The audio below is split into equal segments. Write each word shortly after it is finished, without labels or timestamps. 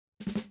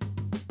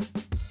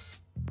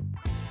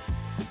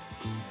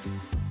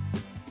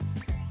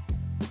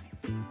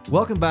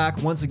Welcome back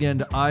once again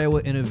to Iowa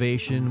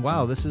Innovation.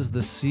 Wow, this is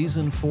the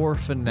season 4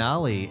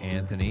 finale,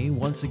 Anthony.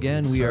 Once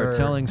again, we are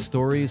telling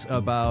stories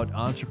about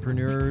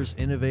entrepreneurs,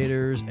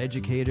 innovators,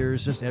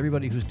 educators, just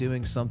everybody who's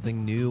doing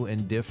something new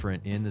and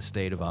different in the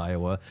state of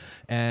Iowa.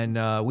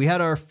 And we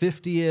had our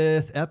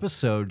 50th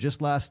episode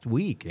just last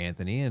week,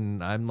 Anthony,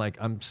 and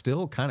I'm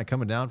still kind of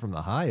coming down from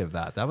the high of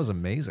that. That was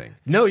amazing.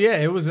 No, yeah,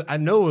 it was. I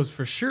know it was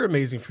for sure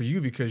amazing for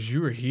you because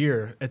you were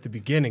here at the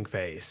beginning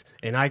phase,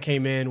 and I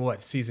came in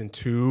season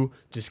 2,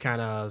 just kind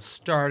of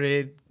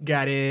started,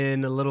 got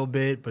in a little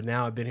bit, but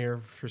now I've been here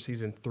for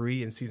season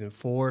 3 and season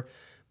 4,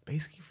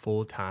 basically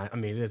full time. I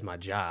mean, it is my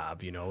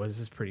job, this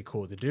is pretty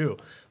cool to do.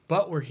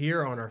 But we're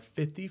here on our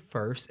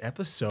 51st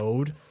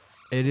episode.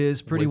 It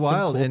is pretty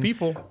wild. Cool and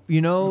people.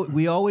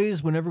 We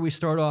always, whenever we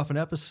start off an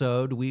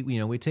episode,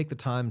 we take the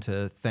time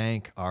to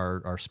thank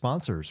our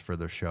sponsors for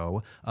the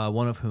show.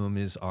 One of whom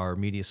is our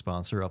media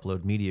sponsor,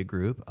 Upload Media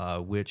Group,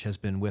 which has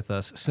been with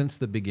us since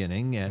the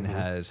beginning and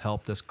has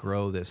helped us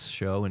grow this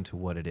show into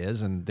what it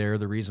is. And they're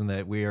the reason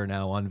that we are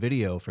now on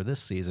video for this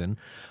season.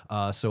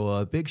 So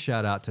a big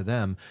shout out to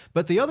them.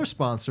 But the other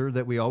sponsor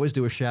that we always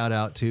do a shout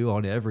out to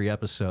on every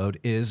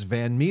episode is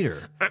Van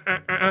Meter.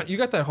 You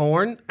got that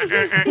horn?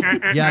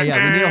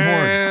 Yeah. We need a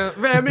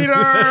horn. Van Meter!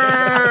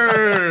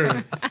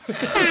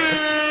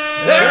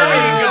 There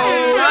we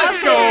go.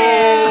 Let's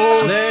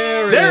go.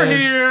 They're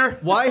here.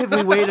 Why have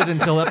we waited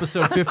until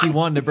episode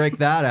 51 to break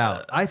that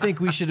out? I think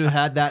we should have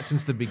had that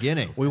since the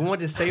beginning. We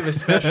wanted to save a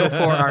special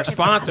for our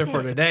sponsor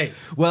for today.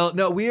 Well,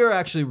 no, we are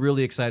actually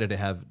really excited to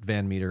have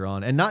Van Meter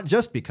on, and not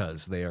just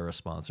because they are a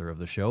sponsor of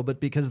the show, but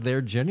because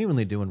they're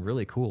genuinely doing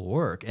really cool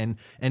work and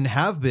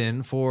have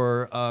been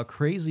for a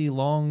crazy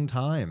long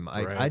time.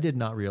 Right. I did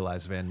not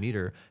realize Van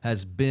Meter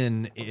has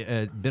been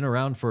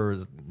around for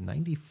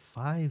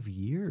 95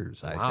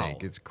 years. Wow. I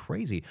think it's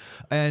crazy,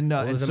 and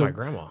so my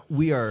grandma.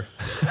 We are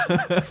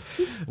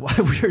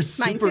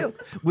Mine too.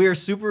 We are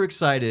super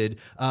excited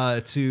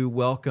to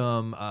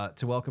welcome.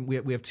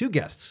 We have 2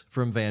 guests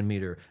from Van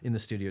Meter in the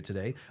studio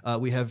today.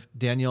 We have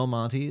Danielle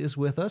Monthei is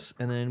with us,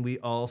 and then we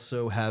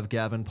also have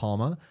Gavin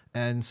Palma.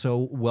 And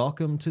so,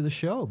 welcome to the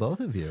show, both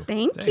of you.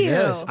 Thank you.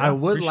 Yes, I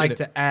would like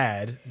to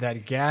add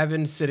that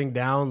Gavin sitting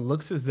down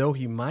looks as though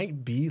he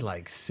might be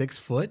like 6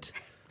 foot.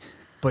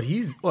 But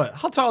he's, what?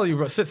 How tall are you,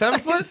 bro? 7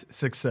 foot?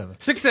 6'7".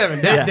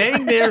 6'7".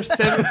 Dang near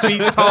 7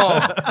 feet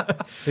tall.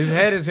 His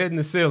head is hitting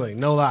the ceiling.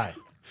 No lie.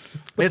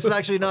 It's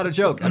actually not a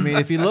joke. I mean,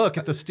 if you look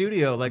at the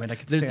studio,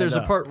 there's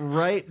a up. part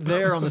right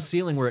there on the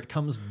ceiling where it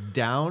comes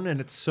down,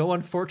 and it's so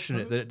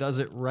unfortunate that it does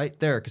it right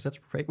there because that's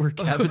right where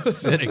Gavin's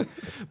sitting.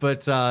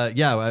 But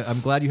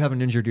I'm glad you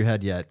haven't injured your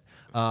head yet.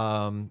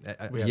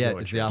 Yet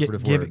is the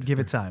operative word. Give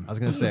it time. I was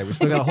going to say, we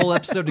still got a whole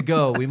episode to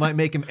go. We might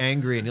make him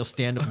angry, and he'll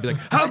stand up and be like,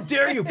 "How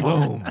dare you!"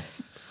 Boom.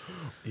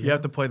 You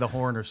have to play the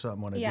horn or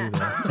something when I do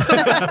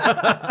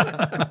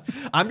that.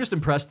 I'm just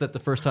impressed that the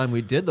first time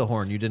we did the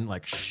horn, you didn't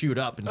shoot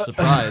up in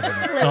surprise.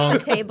 Flip the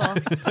table.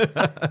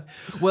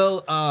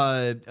 Well,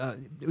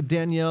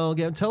 Danielle,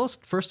 tell us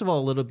first of all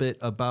a little bit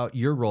about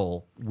your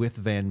role with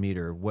Van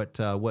Meter. What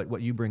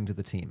you bring to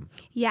the team?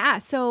 Yeah,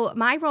 so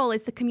my role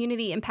is the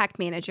community impact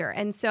manager,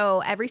 and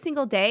so every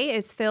single day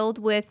is filled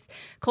with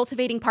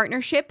cultivating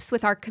partnerships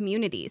with our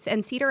communities.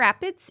 And Cedar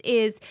Rapids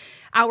is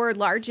our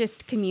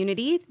largest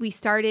community. We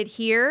started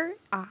here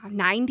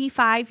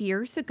 95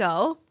 years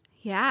ago.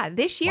 Yeah,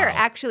 this year,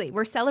 actually,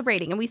 we're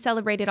celebrating, and we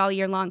celebrate it all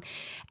year long.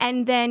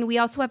 And then we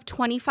also have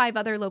 25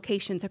 other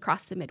locations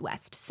across the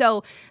Midwest.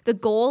 So the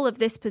goal of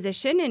this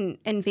position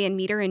and Van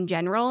Meter in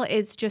general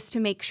is just to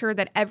make sure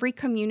that every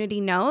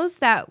community knows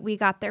that we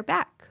got their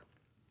back.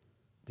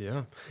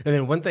 Yeah. And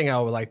then one thing I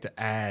would like to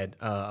add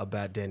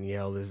about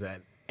Danielle is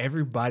that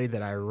everybody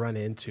that I run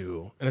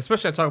into, and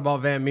especially I talk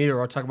about Van Meter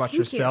or I talk about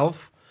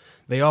yourself,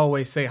 they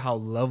always say how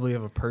lovely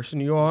of a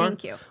person you are.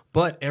 Thank you.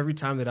 But every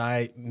time that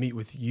I meet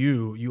with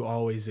you, you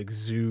always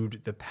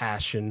exude the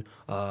passion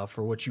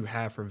for what you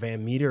have for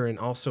Van Meter and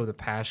also the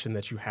passion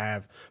that you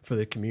have for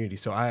the community.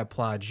 So I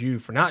applaud you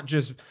for not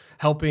just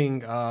helping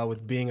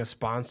with being a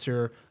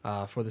sponsor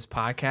for this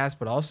podcast,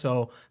 but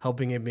also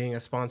helping in being a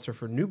sponsor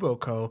for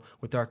NuboCo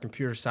with our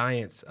Computer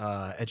Science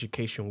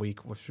Education Week,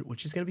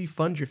 which is going to be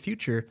Fund Your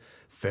Future,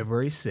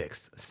 February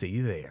 6th. See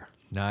you there.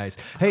 Nice.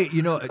 Hey,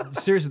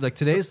 seriously,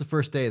 today is the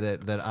first day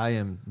that I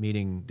am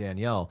meeting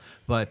Danielle,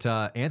 but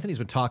Anthony's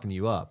been talking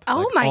you up.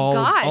 Oh my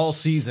gosh. All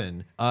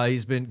season.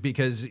 He's been,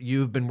 because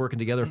you've been working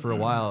together for a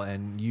while,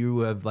 and you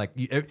have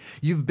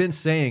you've been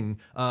saying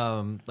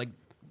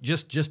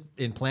just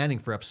in planning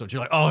for episodes, you're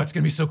like, oh, it's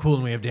going to be so cool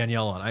when we have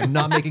Danielle on. I'm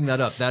not making that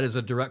up. That is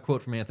a direct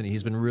quote from Anthony.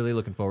 He's been really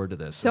looking forward to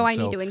this. So I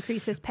need to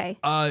increase his pay?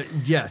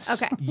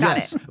 Yes. Okay, got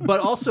it. But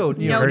also,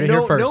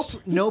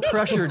 no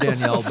pressure,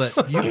 Danielle,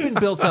 but you've been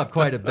built up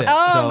quite a bit.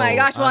 Oh my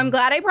gosh. Well, I'm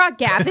glad I brought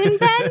Gavin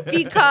then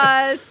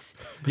because...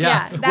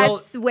 Yeah,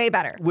 that's way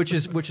better. Which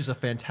is a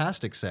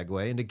fantastic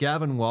segue into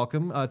Gavin.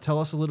 Welcome. Tell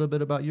us a little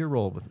bit about your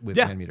role with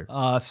Van Meter.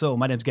 So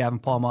my name's Gavin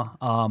Palma.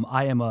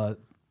 I am a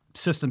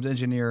systems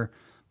engineer.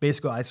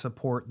 Basically, I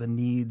support the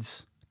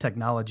needs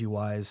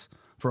technology-wise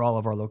for all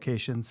of our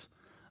locations.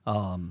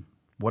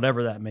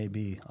 whatever that may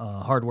be,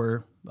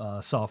 hardware,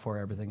 software,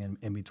 everything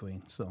in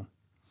between. So.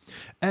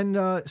 And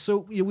so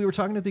we were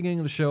talking at the beginning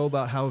of the show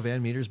about how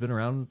Van Meter's been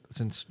around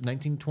since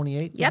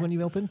 1928 is when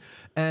you opened,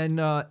 and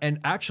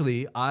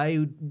actually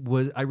I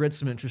read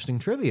some interesting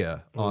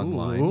trivia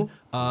online.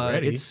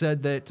 It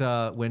said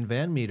that when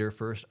Van Meter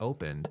first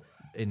opened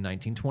in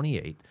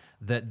 1928,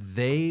 that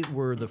they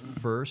were the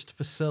first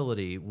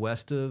facility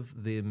west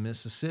of the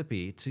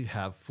Mississippi to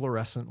have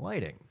fluorescent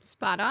lighting.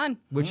 Spot on.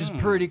 Which is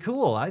pretty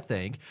cool, I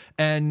think,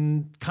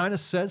 and kind of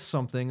says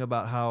something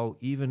about how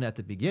even at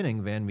the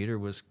beginning Van Meter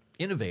was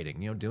innovating,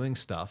 doing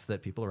stuff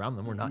that people around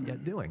them were not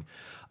yet doing.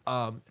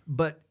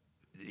 But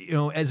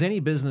as any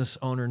business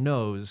owner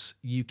knows,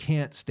 you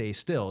can't stay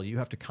still. You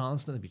have to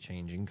constantly be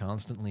changing,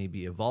 constantly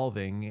be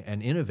evolving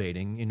and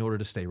innovating in order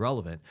to stay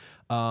relevant.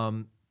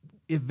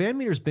 If Van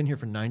Meter's been here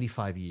for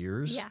 95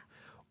 years,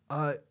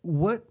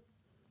 what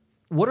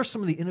are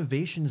some of the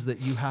innovations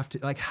that you have to,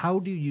 like, how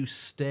do you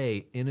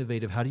stay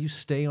innovative? How do you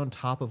stay on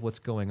top of what's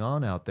going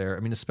on out there? I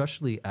mean,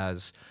 especially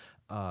as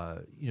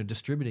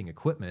distributing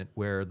equipment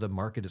where the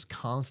market is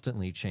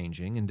constantly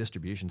changing and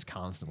distribution's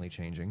constantly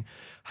changing.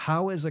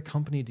 How, as a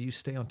company, do you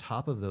stay on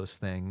top of those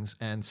things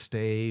and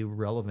stay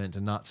relevant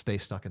and not stay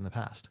stuck in the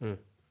past?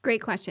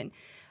 Great question.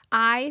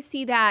 I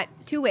see that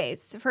two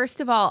ways. First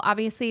of all,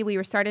 obviously, we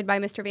were started by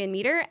Mr. Van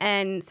Meter,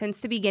 and since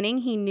the beginning,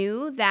 he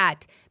knew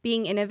that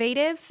being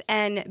innovative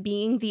and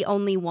being the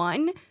only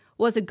one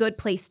was a good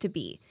place to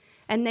be.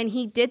 And then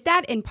he did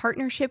that in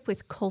partnership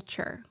with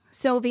culture.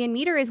 So Van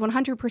Meter is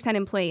 100%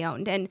 employee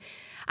owned. And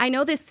I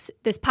know this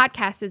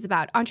podcast is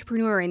about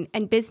entrepreneur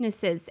and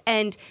businesses,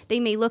 and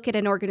they may look at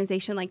an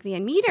organization like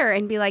Van Meter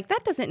and be like,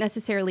 that doesn't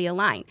necessarily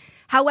align.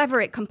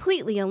 However, it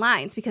completely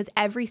aligns because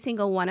every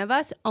single one of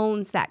us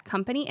owns that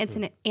company,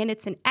 and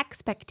it's an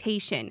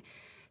expectation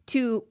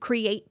to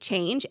create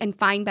change and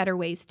find better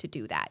ways to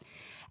do that.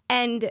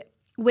 And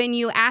when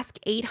you ask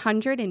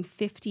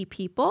 850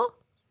 people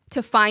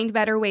to find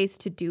better ways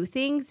to do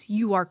things,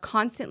 you are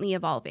constantly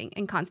evolving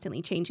and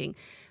constantly changing.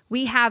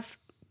 We have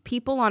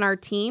people on our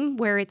team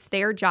where it's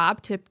their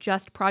job to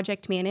just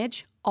project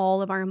manage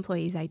all of our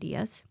employees'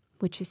 ideas,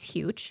 which is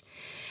huge.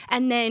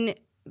 And then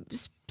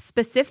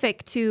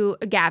specific to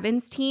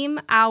Gavin's team,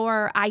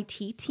 our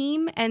IT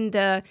team and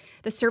the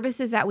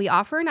services that we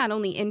offer, not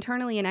only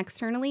internally and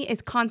externally,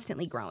 is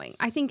constantly growing.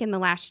 I think in the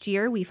last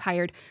year, we've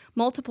hired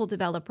multiple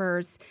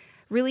developers,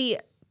 really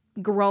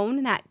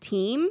grown that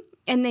team,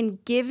 and then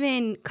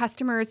given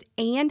customers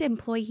and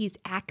employees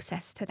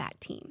access to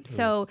that team.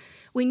 So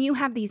when you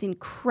have these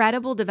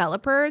incredible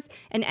developers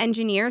and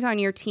engineers on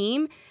your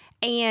team,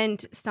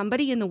 and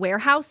somebody in the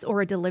warehouse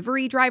or a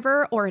delivery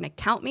driver or an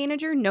account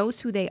manager knows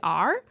who they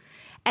are,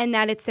 and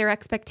that it's their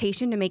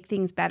expectation to make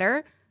things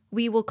better,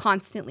 we will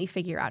constantly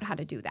figure out how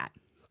to do that.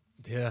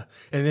 Yeah.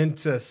 And then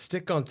to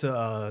stick on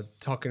to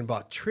talking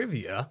about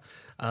trivia,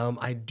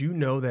 I do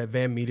know that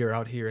Van Meter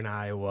out here in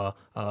Iowa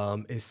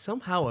is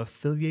somehow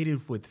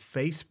affiliated with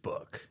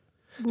Facebook.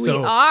 We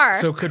are.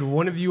 So could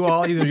one of you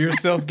all, either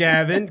yourself,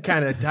 Gavin,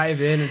 kind of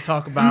dive in and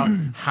talk about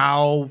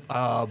how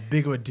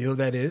big of a deal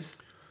that is?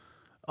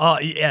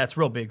 Yeah, it's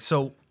real big.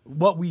 So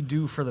what we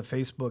do for the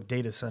Facebook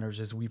data centers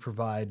is we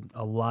provide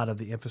a lot of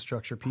the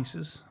infrastructure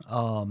pieces,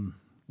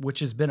 which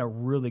has been a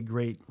really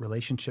great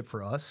relationship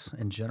for us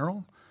in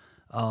general.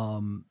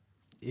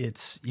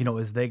 It's,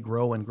 as they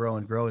grow and grow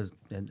and grow,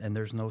 and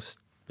there's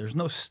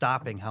no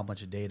stopping how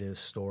much data is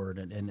stored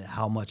and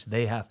how much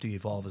they have to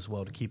evolve as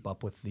well to keep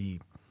up with the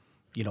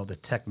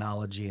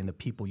technology and the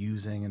people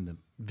using and the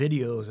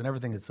videos and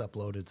everything that's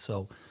uploaded.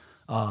 So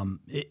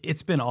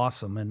it's been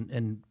awesome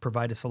and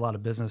provide us a lot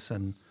of business.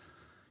 And,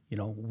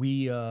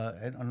 we,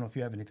 I don't know if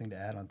you have anything to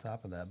add on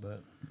top of that,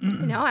 but.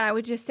 No, and I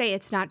would just say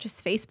it's not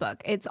just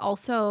Facebook. It's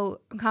also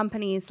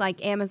companies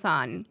like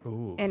Amazon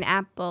and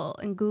Apple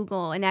and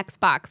Google and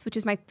Xbox, which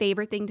is my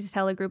favorite thing to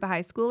tell a group of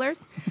high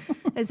schoolers.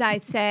 As I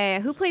say,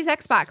 who plays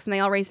Xbox? And they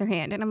all raise their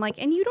hand. And I'm like,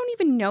 and you don't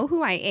even know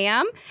who I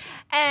am?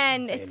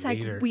 And it's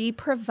like we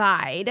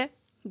provide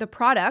the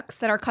products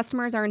that our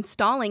customers are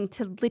installing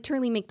to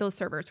literally make those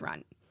servers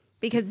run.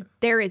 Because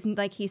there is,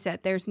 like he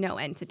said, there's no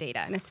end to data.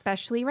 And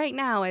especially right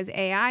now as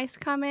AI's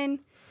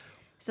coming,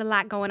 there's a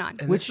lot going on.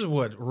 And this is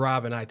what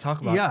Rob and I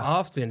talk about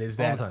often, is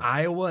that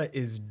Iowa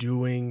is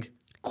doing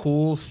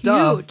cool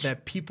stuff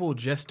that people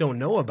just don't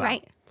know about.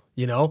 Right.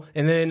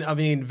 And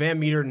then, Van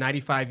Meter,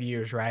 95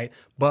 years, right?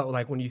 But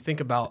like when you think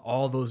about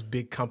all those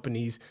big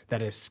companies that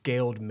have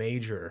scaled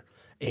major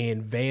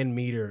and Van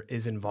Meter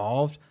is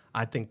involved,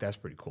 I think that's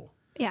pretty cool.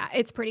 Yeah,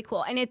 it's pretty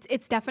cool. And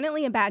it's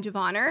definitely a badge of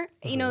honor.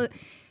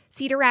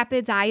 Cedar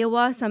Rapids,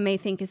 Iowa, some may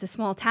think is a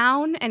small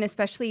town, and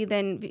especially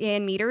then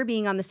Van Meter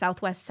being on the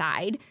southwest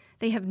side,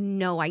 they have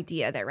no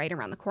idea that right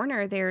around the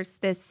corner there's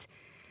this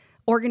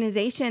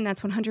organization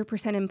that's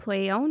 100%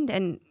 employee owned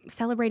and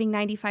celebrating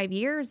 95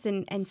 years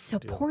and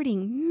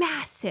supporting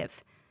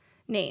massive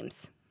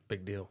names.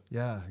 Big deal.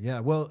 Yeah,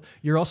 yeah. Well,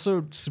 you're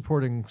also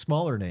supporting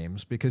smaller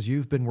names because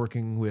you've been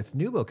working with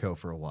NuboCo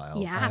for a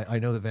while. Yeah. I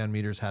know that Van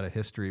Meter's had a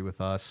history with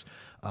us.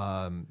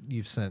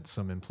 You've sent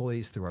some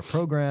employees through our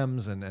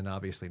programs and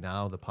obviously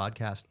now the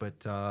podcast. But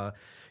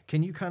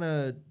can you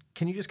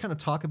just kind of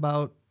talk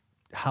about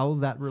how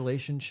that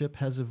relationship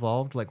has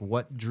evolved? Like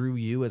what drew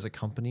you as a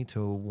company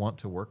to want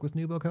to work with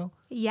NuboCo?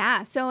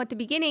 Yeah. So at the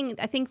beginning,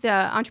 I think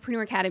the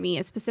Entrepreneur Academy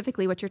is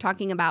specifically what you're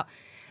talking about.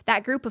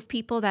 That group of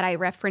people that I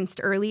referenced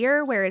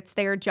earlier, where it's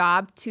their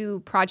job to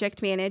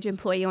project manage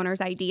employee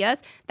owners'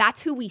 ideas,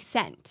 that's who we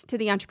sent to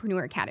the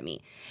Entrepreneur Academy.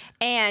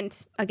 And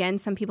again,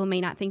 some people may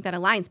not think that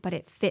aligns, but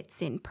it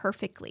fits in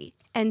perfectly.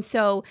 And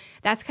so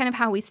that's kind of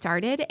how we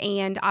started.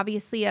 And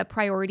obviously a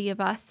priority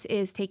of us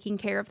is taking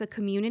care of the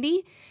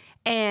community.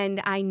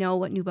 And I know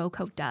what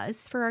NuboCo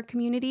does for our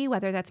community,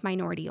 whether that's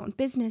minority-owned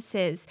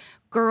businesses,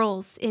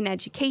 girls in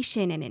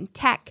education and in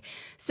tech.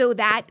 So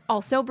that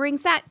also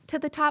brings that to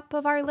the top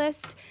of our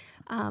list.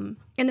 And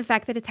the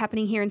fact that it's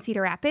happening here in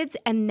Cedar Rapids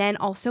and then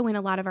also in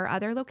a lot of our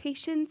other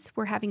locations.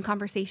 We're having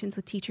conversations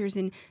with teachers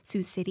in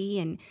Sioux City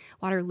and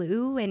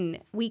Waterloo, and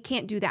we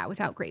can't do that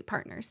without great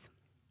partners.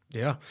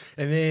 Yeah.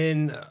 And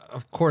then,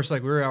 of course,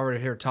 like we were already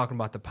here talking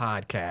about the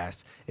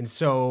podcast. And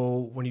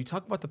so when you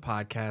talk about the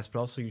podcast, but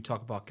also you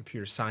talk about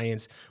computer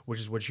science, which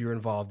is what you're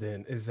involved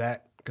in, is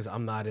that, because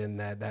I'm not in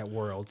that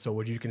world. So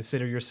would you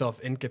consider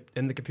yourself in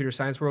the computer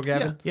science world,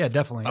 Gavin? Yeah,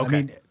 definitely. Okay.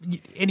 I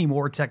mean, any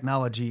more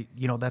technology,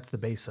 that's the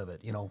base of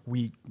it.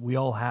 We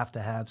all have to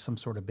have some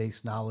sort of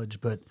base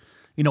knowledge, but,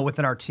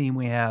 within our team,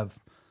 we have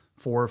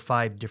 4 or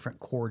 5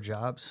 different core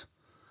jobs.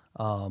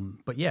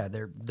 But yeah,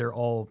 they're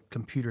all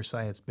computer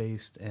science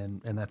based,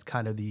 and that's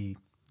kind of the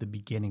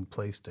beginning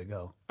place to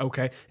go.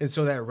 Okay. And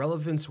so that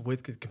relevance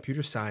with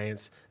computer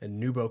science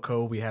and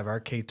NuboCo, we have our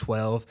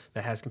K-12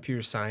 that has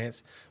computer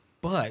science.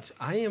 But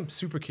I am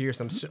super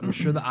curious, I'm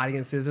sure the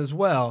audience is as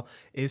well,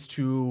 is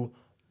to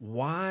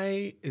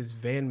why is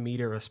Van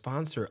Meter a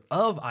sponsor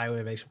of Iowa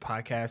Innovation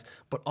Podcast,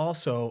 but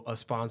also a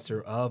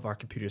sponsor of our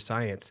computer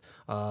science,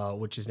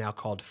 which is now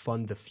called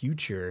Fund the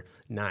Future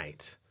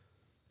Night?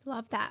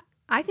 Love that.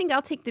 I think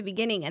I'll take the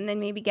beginning and then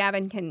maybe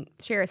Gavin can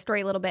share a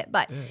story a little bit.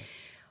 But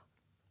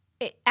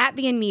at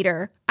Van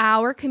Meter,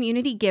 our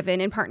community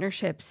given in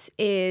partnerships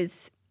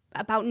is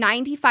about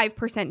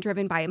 95%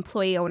 driven by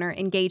employee owner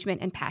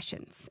engagement and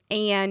passions.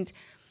 And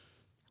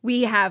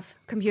we have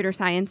computer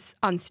science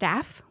on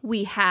staff.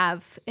 We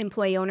have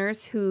employee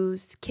owners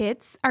whose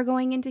kids are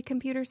going into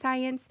computer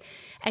science.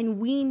 And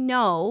we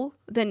know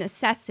the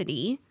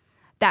necessity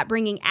that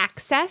bringing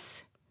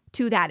access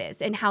to that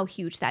is and how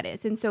huge that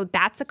is. And so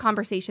that's a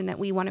conversation that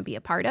we want to be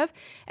a part of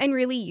and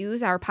really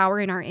use our power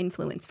and our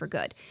influence for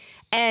good.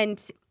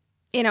 And,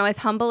 as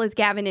humble as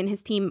Gavin and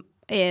his team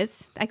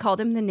is, I call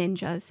them the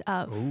ninjas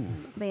of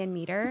Van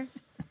Meter.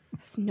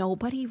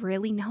 Nobody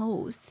really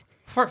knows.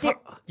 How are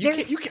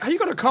you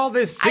going to call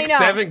this I know,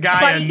 6'7" guy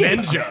buddy. a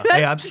ninja?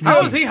 Hey, I'm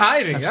How is he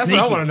hiding? That's what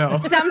I want to know.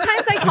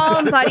 Sometimes I call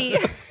him Buddy.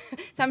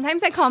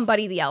 Sometimes I call him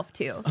Buddy the Elf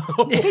too.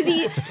 Because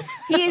he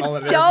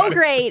is so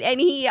great and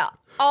he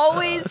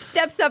always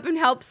steps up and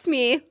helps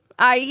me,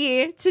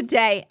 i.e.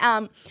 today.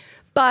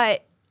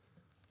 But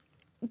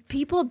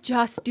people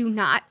just do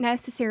not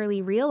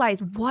necessarily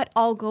realize what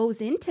all goes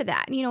into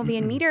that.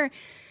 Van Meter,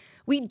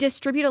 we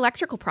distribute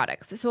electrical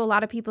products. So a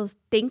lot of people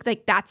think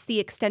like that's the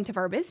extent of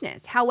our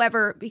business.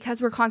 However,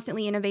 because we're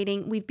constantly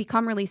innovating, we've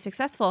become really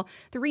successful.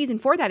 The reason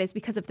for that is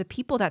because of the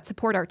people that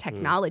support our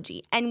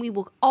technology. And we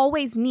will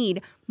always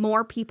need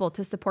more people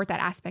to support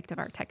that aspect of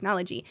our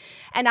technology.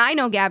 And I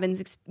know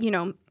Gavin's,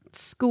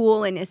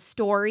 school and his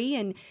story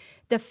and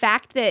the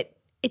fact that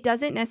it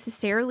doesn't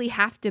necessarily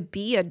have to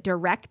be a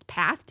direct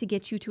path to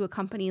get you to a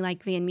company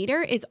like Van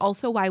Meter is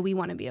also why we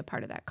want to be a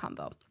part of that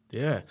combo.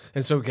 Yeah.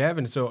 And so,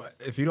 Gavin,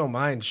 if you don't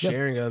mind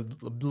sharing a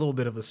little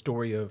bit of a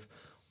story of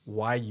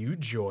why you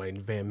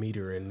joined Van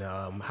Meter and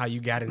how you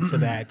got into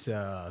that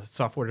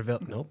software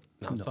development. Nope,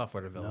 not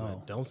software development.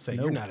 No. Don't say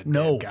No. you're not a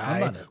No, dev guy. I'm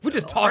not a We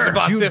just talked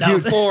about this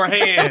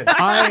beforehand.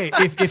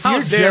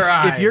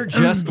 If you're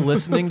just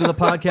listening to the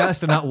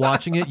podcast and not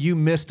watching it, you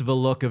missed the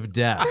look of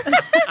death.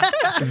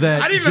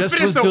 That I didn't even just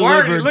finish was the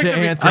word. He delivered looked to at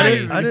me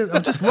Anthony. crazy.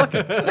 I'm just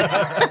looking.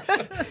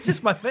 It's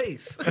just my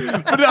face.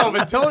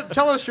 but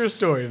tell us your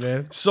story,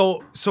 man.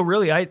 So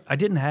really, I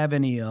didn't have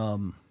any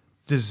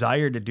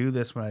desire to do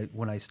this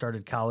when I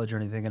started college or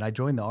anything, and I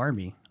joined the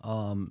Army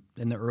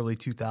in the early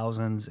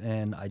 2000s,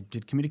 and I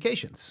did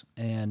communications.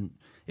 And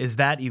as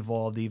that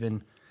evolved,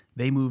 even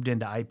they moved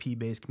into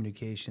IP-based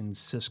communications,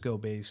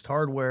 Cisco-based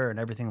hardware, and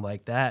everything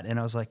like that. And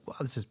I was like, wow,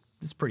 this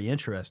is pretty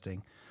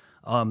interesting.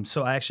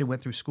 So I actually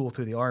went through school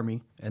through the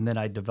Army, and then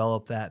I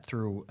developed that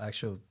through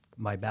actually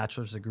my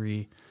bachelor's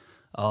degree.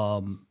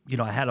 I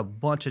had a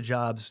bunch of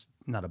jobs,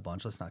 not a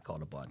bunch, let's not call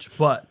it a bunch,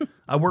 but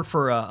I worked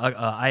for a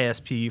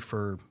ISP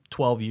for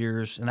 12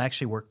 years, and I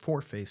actually worked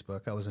for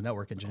Facebook. I was a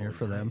network engineer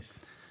for them.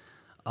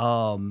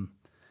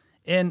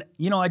 And,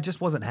 I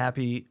just wasn't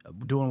happy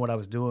doing what I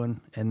was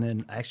doing. And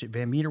then actually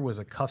Van Meter was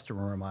a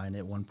customer of mine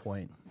at one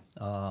point.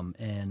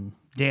 And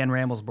Dan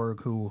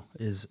Ramelsberg, who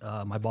is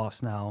my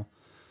boss now,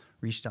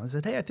 reached out and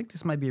said, hey, I think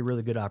this might be a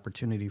really good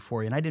opportunity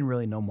for you. And I didn't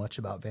really know much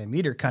about Van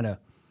Meter. Kind of,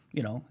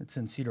 it's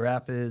in Cedar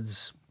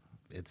Rapids.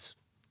 That's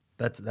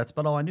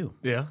about all I knew.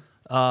 Yeah.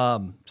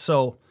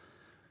 So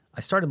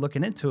I started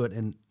looking into it,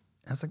 and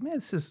I was like, man,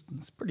 it's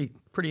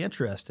pretty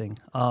interesting.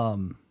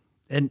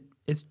 And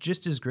it's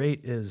just as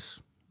great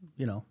as,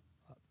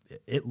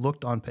 it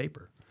looked on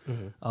paper.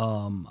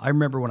 Mm-hmm. I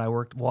remember when I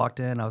walked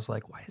in, I was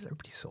like, why is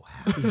everybody so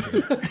happy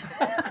here?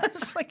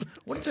 It's like,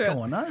 what's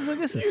going on? It's like,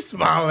 this is... You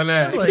smiling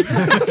at. Like,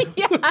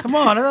 come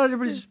on, I thought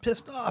everybody's just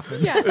pissed off.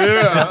 And,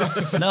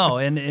 No,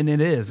 and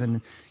it is.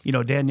 And,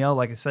 Danielle,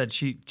 like I said,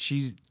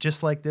 she's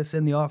just like this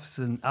in the office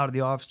and out of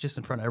the office, just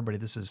in front of everybody.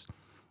 This is,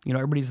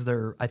 everybody's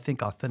their, I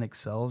think, authentic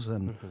selves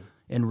and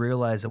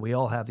realize that we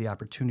all have the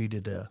opportunity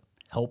to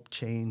help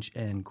change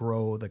and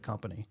grow the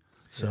company.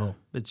 So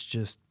it's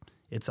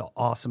an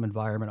awesome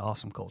environment,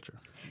 awesome culture.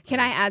 Can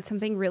I add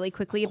something really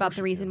quickly about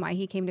the reason why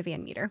he came to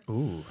Van Meter?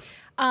 Ooh.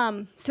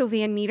 So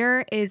Van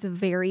Meter is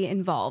very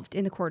involved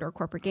in the Corridor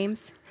Corporate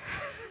Games.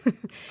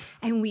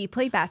 And we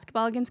played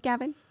basketball against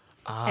Gavin.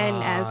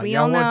 And as we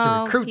all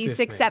know, he's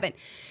 6'7".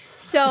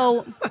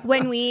 So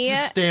when we...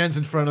 stands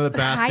in front of the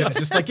basket. It's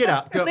just like, get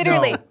out. Go,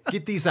 literally. No,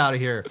 get these out of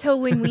here. So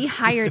when we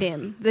hired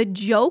him, the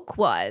joke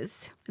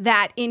was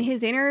that in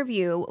his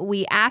interview,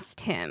 we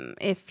asked him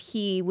if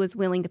he was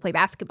willing to play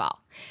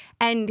basketball.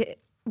 And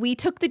we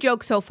took the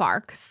joke so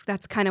far, because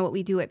that's kind of what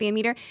we do at Van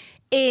Meter.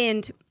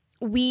 And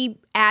we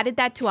added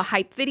that to a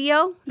hype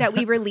video that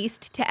we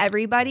released to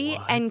everybody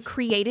and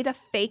created a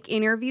fake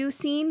interview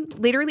scene,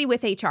 literally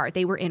with HR.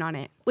 They were in on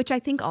it, which I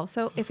think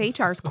also, if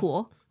HR is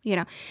cool,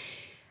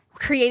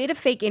 created a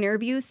fake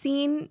interview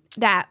scene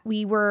that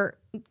we were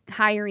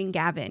hiring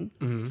Gavin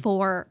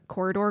for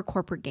Corridor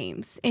Corporate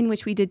Games, in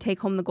which we did take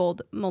home the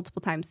gold multiple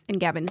times, and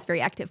Gavin is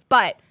very active.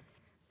 But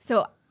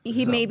so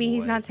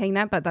he's not saying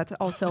that, but that's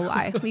also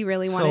why we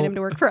really wanted him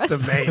to work for us. The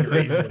main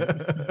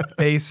reason.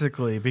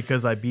 Basically,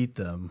 because I beat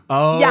them.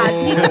 Oh. Yeah,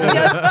 he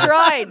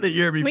destroyed. The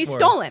year before. We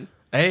stole him.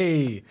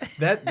 Hey,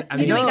 that I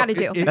You mean, do what you got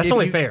to do. That's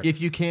only fair. If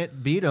you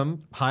can't beat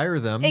them, hire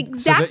them so that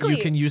Exactly.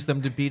 you can use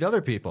them to beat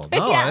other people.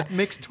 No, Yeah. that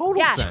makes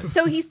total sense.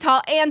 So he's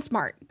tall and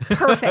smart.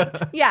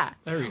 Perfect. Yeah.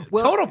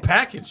 total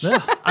package.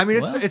 I mean,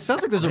 it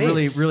sounds like there's a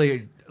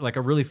really like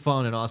a really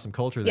fun and awesome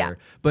culture there.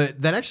 Yeah.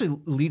 But that actually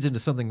leads into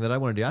something that I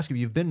wanted to ask you.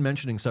 You've been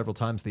mentioning several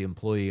times the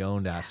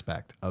employee-owned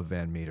aspect of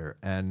Van Meter,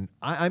 and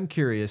I'm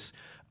curious.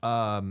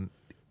 When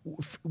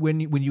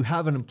you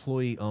have an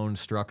employee-owned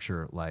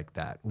structure like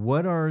that,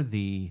 what are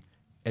the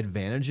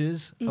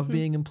advantages of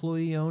being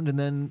employee-owned, and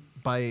then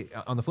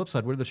on the flip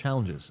side, what are the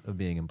challenges of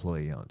being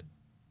employee-owned?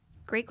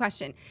 Great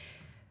question.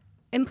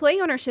 Employee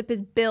ownership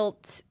is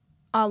built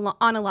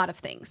on a lot of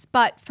things.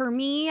 But for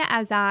me,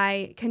 as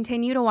I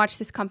continue to watch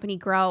this company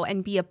grow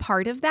and be a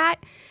part of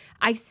that,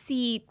 I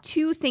see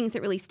two things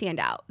that really stand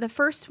out. The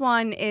first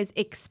one is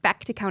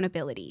expect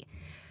accountability.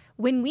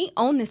 When we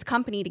own this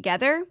company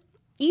together,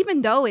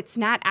 even though it's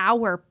not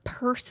our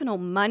personal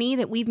money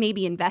that we've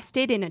maybe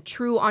invested in a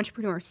true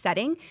entrepreneur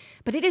setting,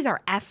 but it is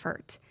our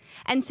effort.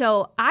 And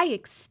so I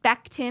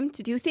expect him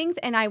to do things,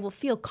 and I will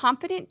feel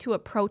confident to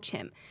approach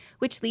him,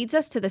 which leads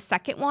us to the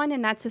second one,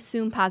 and that's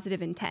assume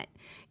positive intent.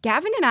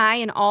 Gavin and I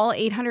and all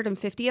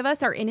 850 of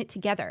us are in it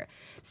together.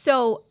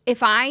 So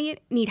if I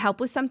need help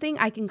with something,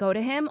 I can go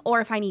to him,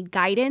 or if I need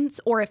guidance,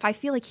 or if I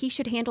feel like he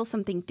should handle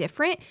something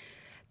different.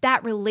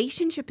 That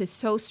relationship is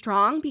so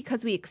strong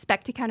because we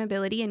expect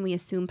accountability and we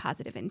assume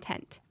positive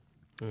intent.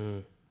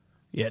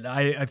 Yeah,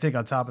 I think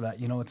on top of that,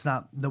 it's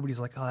not, nobody's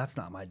like, oh, that's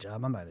not my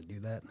job. I'm not going to do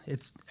that.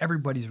 It's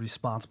everybody's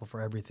responsible for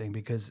everything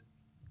because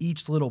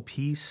each little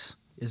piece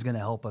is going to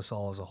help us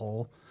all as a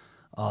whole.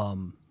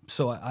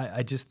 So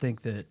I just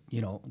think that,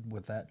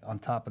 with that, on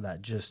top of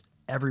that, just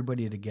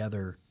everybody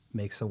together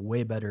makes a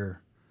way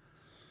better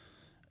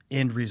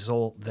end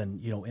result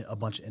than, a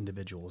bunch of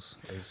individuals.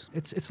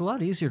 It's a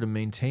lot easier to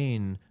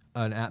maintain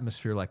an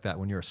atmosphere like that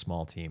when you're a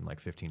small team, like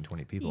 15,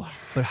 20 people. Yeah.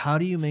 But how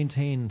do you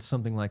maintain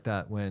something like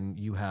that when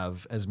you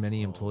have as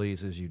many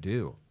employees as you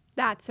do?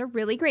 That's a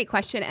really great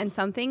question, and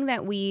something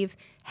that we've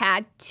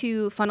had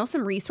to funnel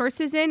some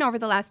resources in over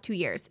the last 2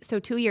 years. So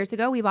 2 years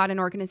ago, we bought an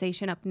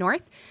organization up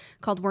north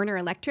called Werner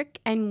Electric,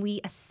 and we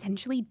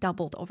essentially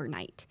doubled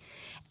overnight.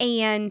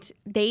 And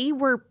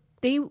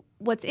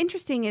what's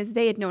interesting is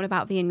they had known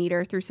about Van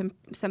Meter through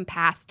some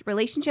past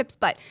relationships,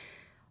 but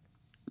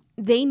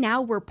they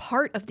now were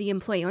part of the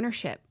employee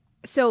ownership.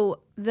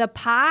 So the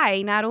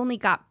pie not only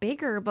got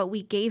bigger, but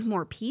we gave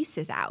more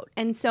pieces out.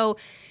 And so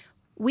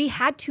we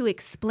had to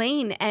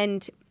explain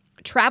and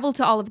travel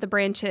to all of the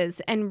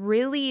branches and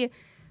really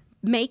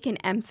make an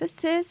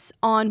emphasis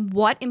on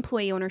what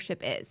employee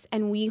ownership is.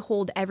 And we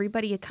hold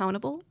everybody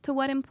accountable to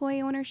what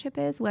employee ownership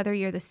is, whether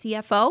you're the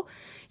CFO,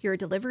 you're a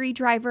delivery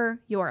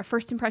driver, you're a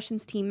first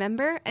impressions team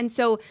member. And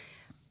so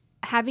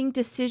having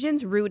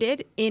decisions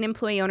rooted in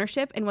employee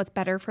ownership and what's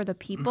better for the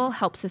people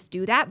helps us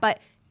do that. But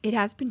it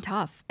has been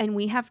tough. And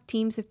we have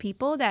teams of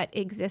people that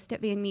exist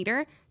at Van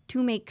Meter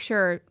to make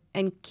sure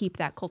keep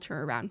that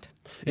culture around.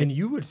 And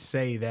you would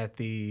say that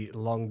the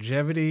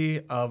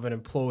longevity of an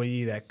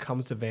employee that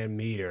comes to Van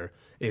Meter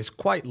is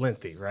quite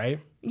lengthy, right?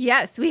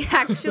 Yes, we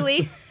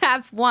actually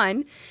have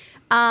one.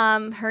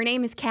 Her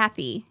name is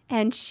Kathy,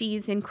 and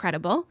she's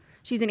incredible.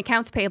 She's an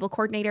accounts payable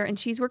coordinator, and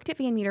she's worked at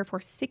Van Meter for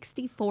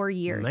 64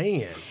 years.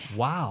 Man.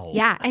 Wow.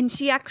 Yeah, and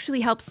she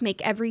actually helps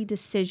make every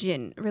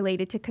decision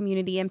related to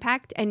community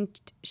impact. And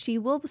she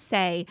will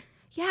say,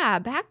 yeah,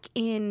 back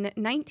in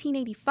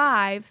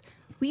 1985,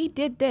 we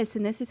did this,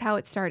 and this is how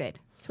it started.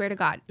 Swear to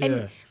God. Yeah.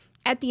 And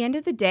at the end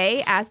of the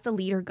day, as the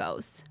leader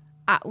goes,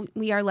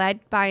 we are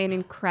led by an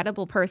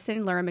incredible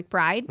person, Laura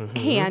McBride,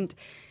 and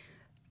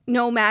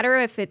no matter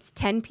if it's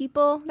 10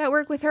 people that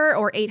work with her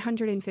or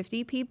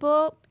 850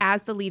 people,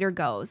 as the leader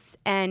goes,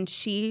 and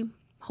she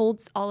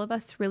holds all of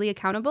us really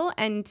accountable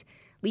and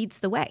leads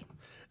the way.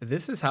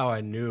 This is how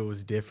I knew it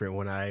was different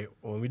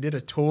when we did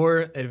a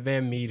tour at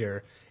Van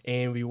Meter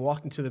and we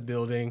walked into the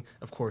building.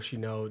 Of course, you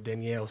know,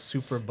 Danielle,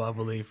 super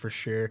bubbly for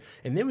sure.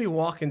 And then we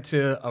walk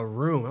into a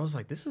room. I was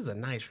like, this is a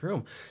nice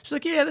room. She's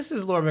like, yeah, this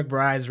is Laura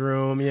McBride's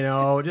room, you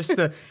know,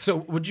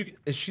 so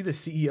is she the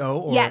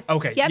CEO? Or, yes.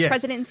 Okay. Yeah, yes.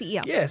 president and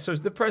CEO. Yeah, so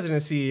it's the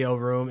president and CEO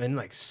room and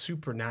like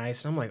super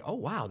nice. And I'm like, oh,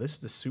 wow, this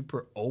is a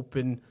super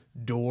open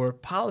door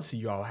policy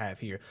you all have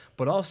here.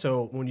 But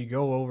also when you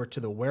go over to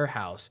the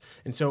warehouse.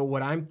 And so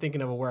what I'm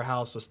thinking of a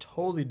warehouse was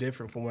totally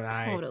different from when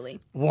I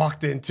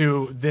walked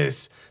into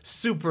this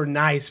super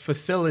nice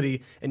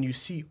facility and you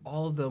see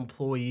all of the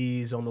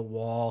employees on the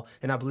wall.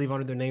 And I believe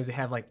under their names, they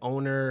have like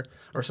owner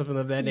or something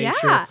of that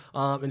nature. Yeah.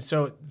 And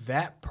so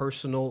that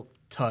personal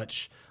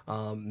touch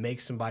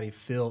makes somebody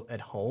feel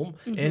at home.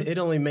 And it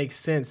only makes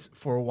sense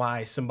for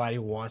why somebody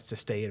wants to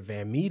stay at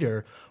Van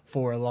Meter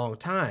for a long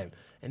time.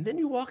 And then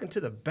you walk into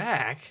the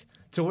back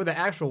to where the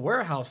actual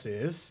warehouse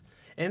is,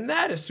 and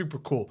that is super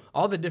cool.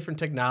 All the different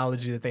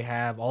technology that they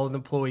have, all of the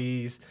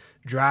employees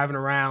driving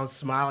around,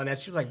 smiling at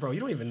you. She's like, bro,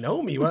 you don't even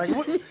know me. Like,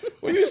 what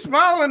are you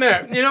smiling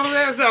at? You know what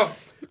I'm saying? So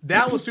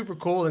that was super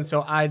cool. And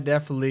so I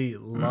definitely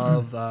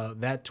love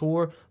that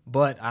tour,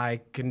 but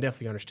I can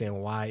definitely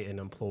understand why an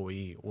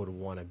employee would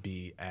want to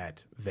be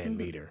at Van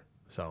Meter.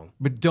 So,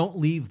 But don't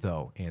leave,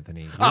 though,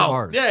 Anthony. You're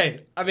ours. yeah.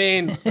 I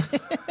mean,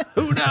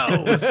 who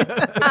knows?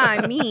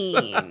 I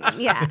mean,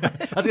 yeah.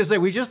 I was going to say,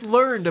 we just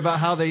learned about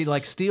how they,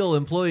 like, steal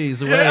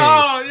employees away.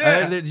 Oh,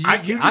 yeah. I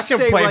I can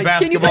play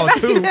basketball,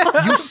 too.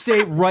 You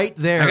stay right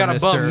there, I got a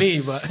mister. bum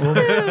knee, but...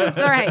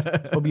 It's all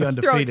right. We'll be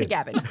Just throw it to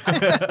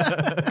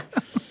undefeated.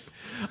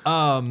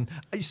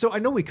 Gavin. So I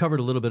know we covered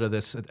a little bit of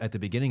this at the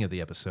beginning of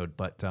the episode,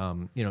 but,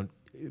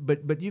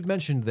 but you've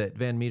mentioned that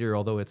Van Meter,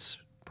 although it's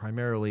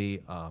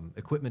primarily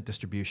equipment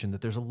distribution,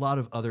 that there's a lot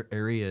of other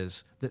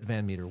areas that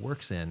Van Meter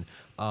works in.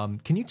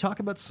 Can you talk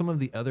about some of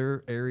the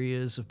other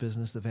areas of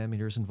business that Van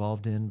Meter is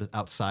involved in, but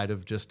outside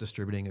of just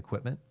distributing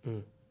equipment?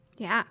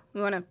 Yeah.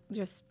 We want to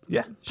just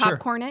Yeah,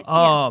 popcorn sure. it?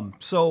 Yeah.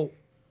 So,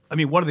 I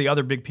mean, one of the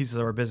other big pieces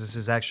of our business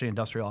is actually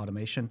industrial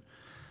automation.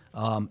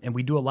 And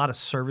we do a lot of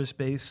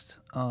service-based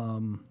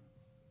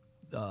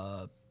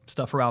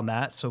stuff around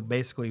that. So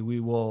basically we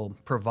will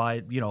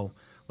provide,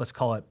 let's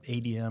call it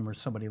ADM or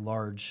somebody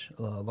large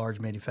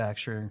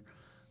manufacturer.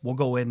 We'll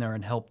go in there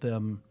and help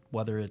them,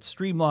 whether it's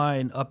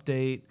streamline,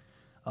 update.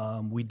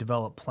 We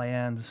develop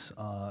plans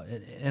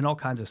and all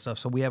kinds of stuff.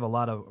 So we have a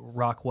lot of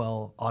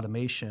Rockwell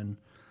automation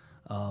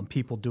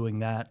people doing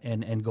that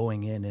and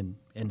going in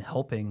and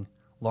helping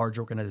large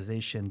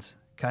organizations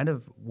kind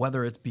of,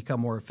 whether it's become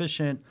more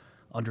efficient,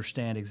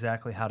 understand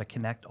exactly how to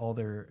connect all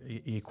their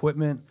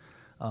equipment,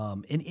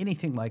 and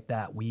anything like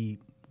that, we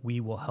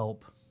will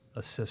help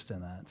assist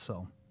in that.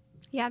 So.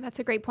 Yeah, that's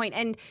a great point.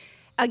 And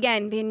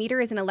again, Van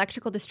Meter is an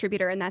electrical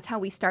distributor, and that's how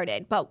we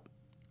started. But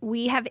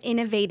we have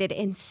innovated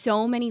in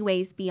so many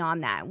ways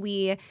beyond that.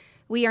 We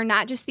are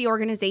not just the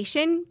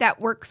organization that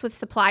works with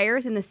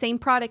suppliers and the same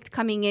product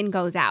coming in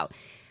goes out.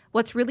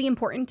 What's really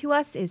important to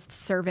us is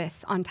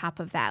service on top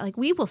of that. Like,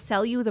 we will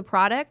sell you the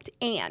product,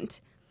 and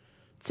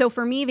so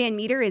for me, Van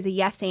Meter is a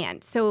yes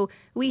and. So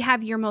we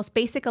have your most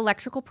basic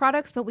electrical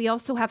products, but we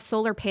also have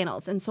solar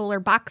panels and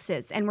solar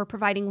boxes, and we're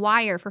providing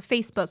wire for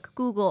Facebook,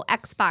 Google,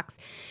 Xbox,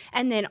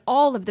 and then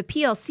all of the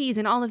PLCs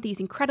and all of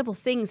these incredible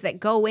things that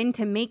go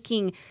into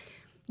making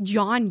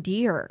John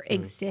Deere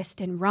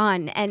exist and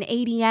run, and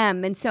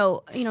ADM. And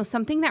so,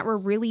 something that we're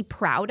really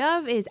proud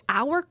of is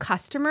our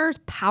customers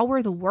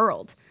power the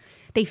world.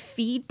 They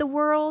feed the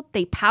world,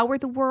 they power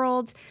the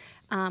world.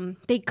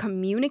 They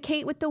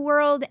communicate with the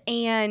world,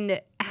 and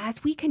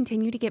as we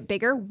continue to get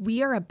bigger,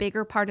 we are a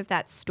bigger part of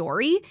that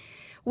story,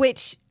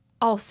 which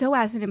also,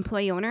 as an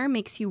employee owner,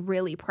 makes you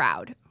really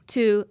proud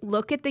to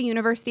look at the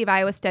University of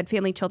Iowa Stead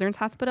Family Children's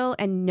Hospital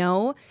and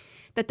know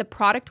that the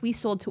product we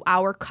sold to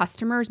our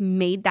customers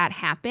made that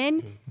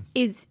happen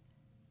is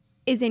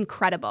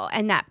incredible.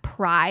 And that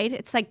pride,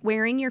 it's like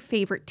wearing your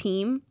favorite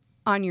team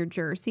on your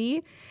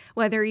jersey,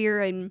 whether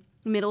you're in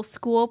middle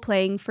school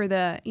playing for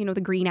the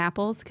Green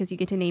Apples, because you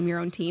get to name your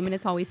own team and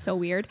it's always so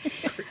weird.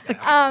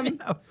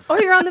 Or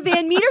you're on the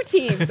Van Meter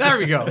team. There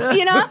we go.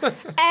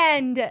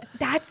 And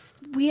that's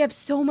we have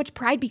so much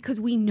pride because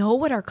we know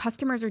what our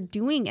customers are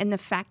doing. And the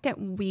fact that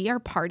we are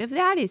part of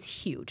that is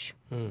huge.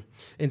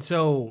 And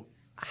so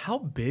how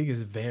big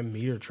is Van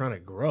Meter trying to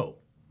grow?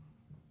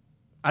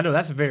 I know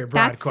that's a very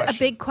broad question. That's a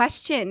big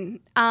question.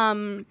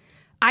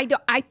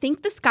 I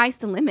think the sky's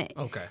the limit.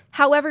 Okay.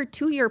 However,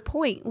 to your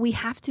point, we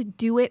have to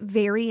do it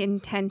very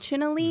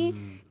intentionally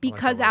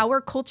because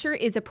our culture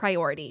is a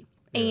priority.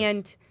 Yes.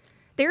 And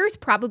there's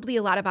probably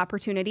a lot of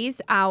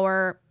opportunities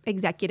our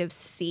executives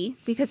see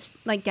because,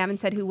 like Gavin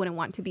said, who wouldn't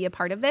want to be a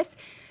part of this?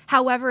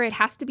 However, it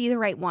has to be the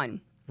right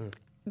one.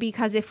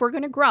 Because if we're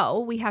going to grow,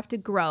 we have to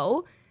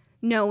grow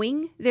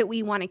knowing that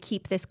we want to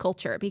keep this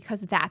culture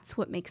because that's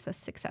what makes us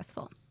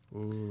successful.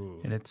 Ooh.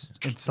 And it's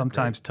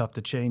sometimes tough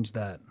to change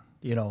that,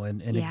 you know,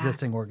 in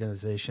existing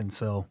organizations.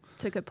 So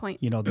That's a good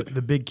point. you know,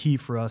 the big key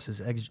for us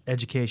is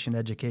education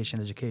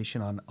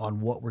on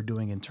what we're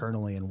doing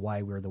internally and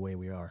why we're the way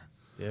we are.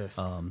 Yes.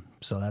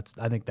 So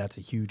I think that's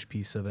a huge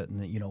piece of it.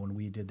 And you know, when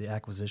we did the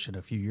acquisition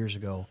a few years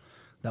ago,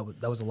 that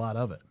was a lot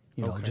of it.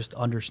 You know, just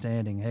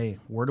understanding, hey,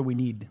 how do we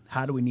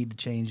need to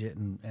change it,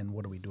 and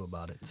what do we do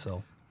about it?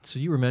 So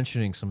you were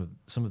mentioning some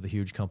of the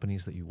huge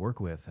companies that you work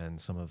with, and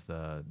some of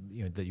the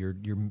that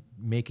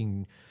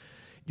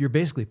you're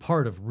basically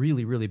part of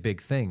really, really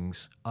big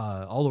things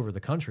all over the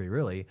country,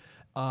 really,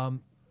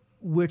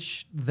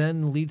 which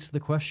then leads to the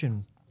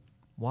question,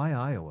 why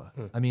Iowa?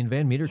 I mean,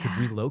 Van Meter could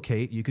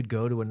relocate. You could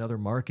go to another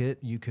market.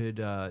 You could.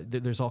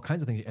 There's all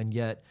kinds of things, and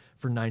yet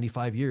for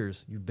 95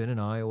 years you've been in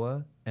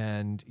Iowa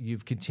and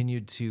you've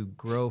continued to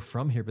grow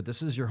from here. But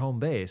this is your home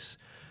base.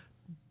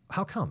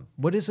 How come?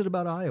 What is it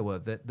about Iowa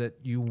that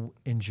you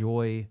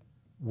enjoy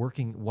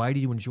working? Why do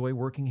you enjoy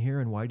working here,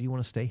 and why do you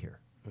want to stay here?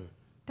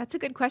 That's a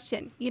good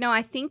question. You know,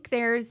 I think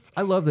there's...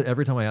 I love that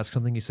every time I ask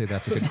something, you say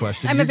that's a good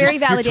question. I'm a very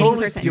validating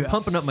person. You're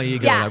pumping up my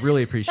ego, Yeah. and I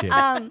really appreciate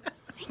it.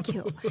 Thank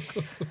you.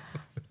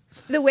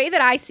 The way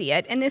that I see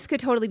it, and this could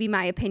totally be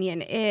my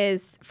opinion,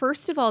 is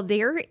first of all,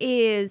 there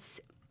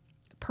is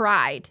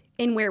pride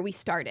in where we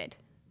started.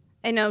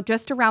 I know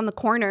just around the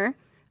corner,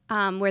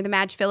 where the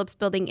Madge Phillips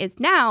building is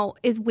now,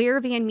 is where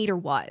Van Meter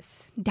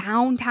was.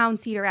 Downtown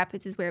Cedar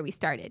Rapids is where we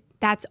started.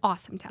 That's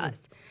awesome to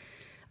us.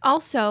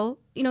 Also,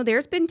 you know,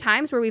 there's been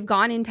times where we've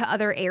gone into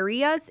other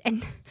areas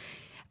and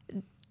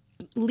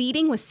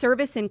leading with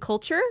service and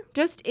culture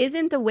just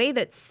isn't the way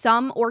that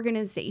some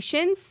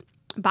organizations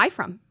buy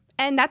from.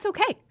 And that's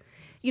okay.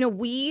 You know,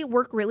 we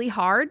work really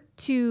hard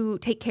to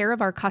take care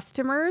of our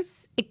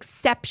customers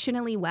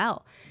exceptionally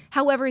well.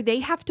 However,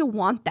 they have to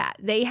want that.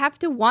 They have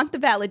to want the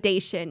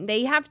validation.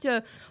 They have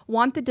to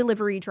want the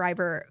delivery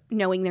driver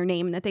knowing their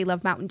name and that they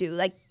love Mountain Dew.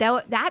 Like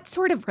that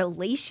sort of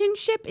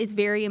relationship is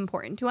very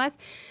important to us.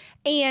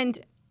 And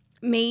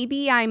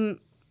maybe I'm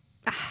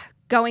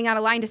going out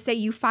of line to say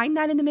you find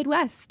that in the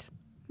Midwest,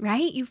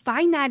 right? You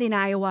find that in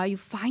Iowa. You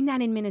find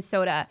that in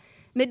Minnesota.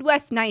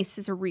 Midwest nice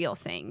is a real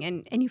thing,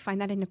 and you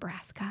find that in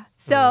Nebraska.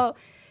 So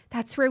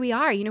that's where we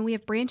are. You know, we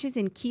have branches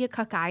in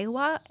Keokuk,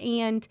 Iowa,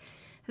 and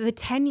the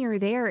tenure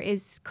there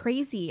is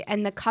crazy.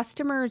 And the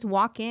customers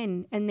walk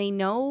in, and they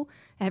know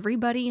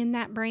everybody in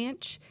that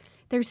branch.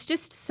 There's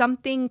just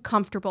something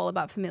comfortable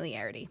about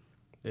familiarity.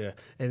 Yeah,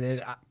 and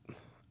then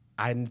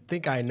I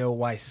think I know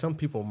why some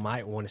people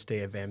might want to stay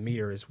at Van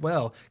Meter as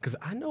well, because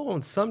I know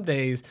on some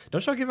days,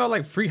 don't y'all give out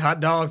like free hot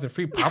dogs and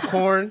free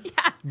popcorn?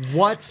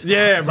 What?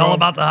 Yeah, it's bro. all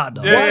about the hot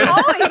dog. Yeah. It's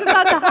always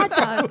about the hot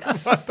dog.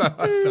 About the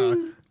hot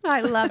dogs. I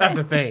love That's it.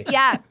 the thing.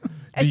 Yeah.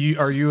 Do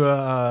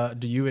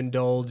you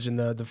indulge in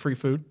the free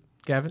food,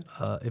 Gavin?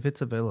 If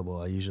it's available,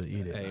 I usually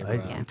eat it. Hey,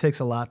 It takes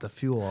a lot to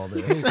fuel all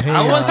this.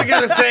 I wasn't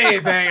gonna say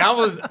anything.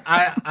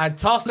 I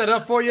tossed that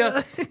up for you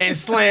and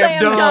slam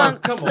Slam dunk.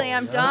 dunk. Come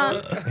Slam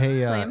dunk.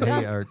 Hey, Slam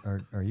dunk.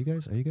 are you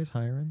guys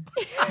hiring?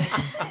 Yeah.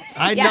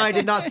 I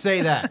did not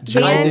say that.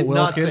 Van- I did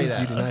not say Wilkins, that.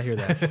 you did not hear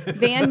that.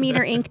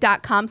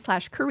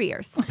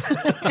 VanMeterInc.com/careers.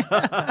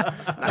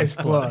 Nice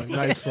plug.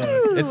 Nice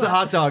plug. It's the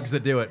hot dogs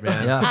that do it,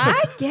 man. Yeah.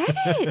 I get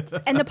it.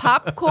 And the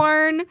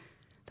popcorn.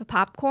 The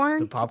popcorn.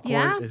 The popcorn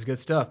Yeah. is good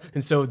stuff,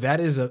 and so that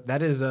is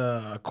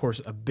of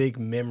course a big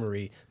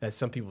memory that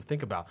some people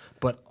think about.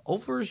 But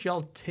over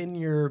y'all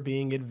tenure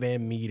being at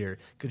Van Meter,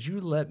 could you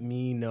let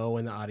me know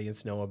and the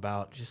audience know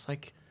about just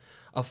like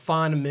a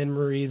fond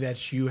memory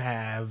that you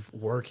have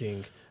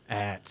working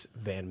at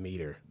Van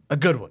Meter, a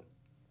good one?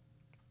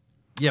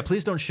 Yeah,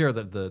 please don't share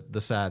the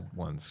sad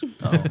ones.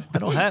 I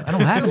don't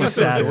have any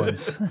sad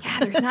ones.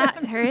 Yeah,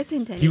 there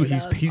isn't any.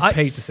 He's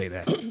paid to say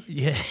that.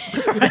 Yeah.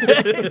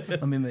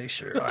 Let me make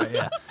sure. All right,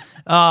 yeah.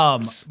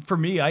 For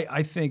me,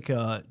 I think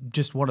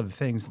just one of the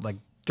things, like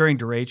during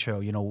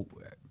Derecho, you know,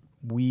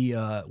 we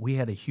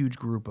had a huge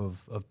group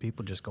of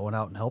people just going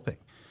out and helping.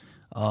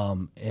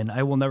 And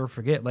I will never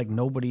forget, like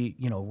nobody,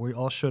 you know, we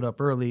all showed up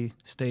early,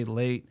 stayed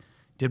late,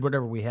 did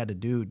whatever we had to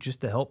do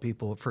just to help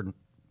people for,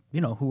 you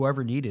know,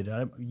 whoever needed. I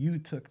don't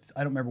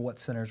remember what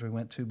centers we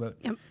went to, but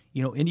Yep.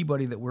 you know,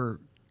 anybody that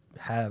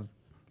have,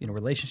 you know,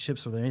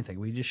 relationships with or anything,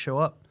 we just show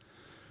up.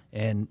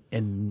 And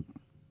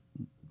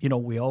you know,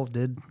 we all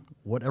did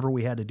whatever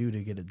we had to do to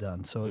get it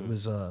done. So it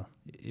was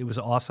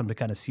awesome to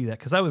kind of see that,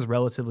 because I was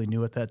relatively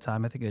new at that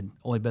time. I think I'd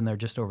only been there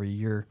just over a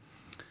year.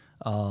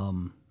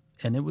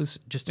 And it was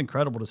just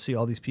incredible to see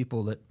all these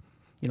people that,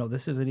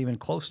 this isn't even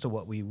close to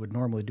what we would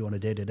normally do on a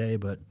day-to-day,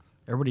 but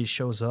everybody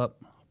shows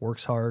up,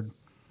 works hard,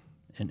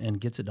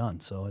 and gets it done.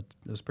 So it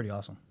was pretty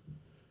awesome.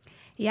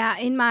 Yeah,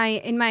 in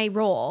my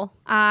role,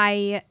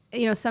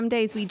 some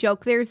days we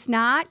joke there's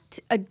not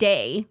a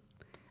day,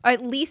 or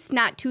at least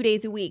not 2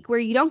 days a week, where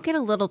you don't get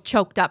a little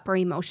choked up or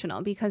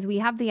emotional, because we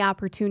have the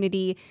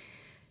opportunity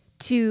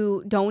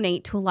to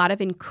donate to a lot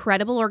of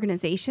incredible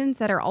organizations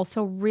that are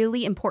also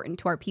really important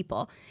to our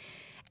people.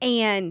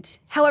 And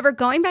however,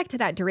 going back to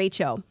that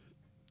derecho,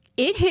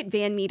 it hit the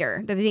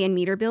Van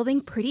Meter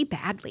building pretty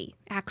badly,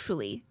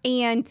 actually.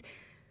 And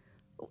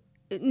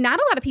not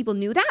a lot of people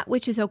knew that,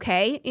 which is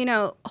okay.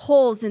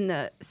 Holes in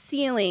the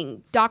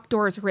ceiling, dock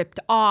doors ripped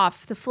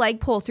off, the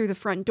flagpole through the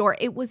front door.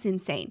 It was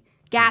insane.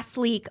 Gas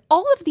leak,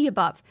 all of the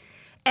above.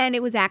 And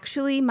it was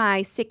actually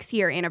my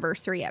 6-year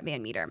anniversary at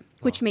Van Meter,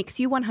 which makes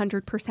you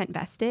 100%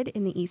 vested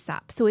in the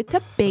ESOP. So it's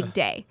a big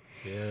day.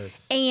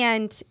 Yes.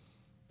 And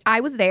I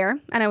was there,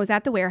 and I was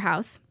at the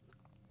warehouse,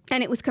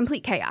 and it was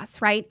complete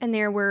chaos, right? And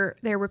there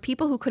were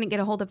people who couldn't get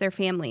a hold of their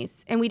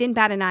families, and we didn't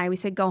bat an eye. We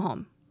said, go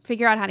home,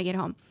 figure out how to get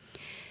home.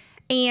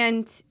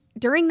 And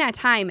during that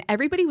time,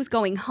 everybody was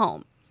going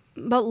home,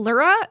 but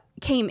Laura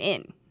came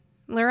in.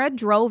 Laura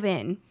drove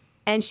in,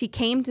 and she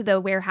came to the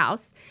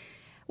warehouse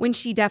when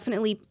she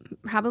definitely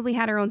probably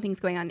had her own things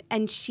going on.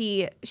 And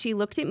she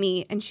looked at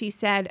me and she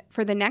said,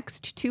 for the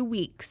next 2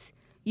 weeks,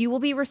 you will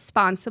be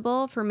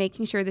responsible for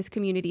making sure this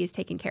community is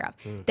taken care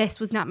of. This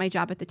was not my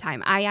job at the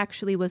time. I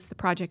actually was the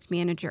project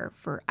manager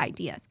for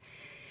ideas.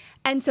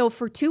 And so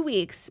for 2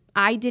 weeks,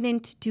 I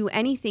didn't do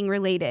anything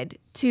related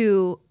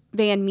to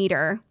Van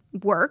Meter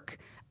work.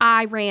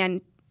 I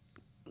ran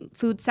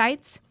food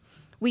sites.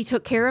 We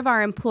took care of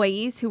our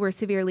employees who were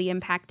severely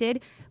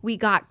impacted. We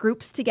got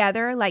groups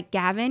together like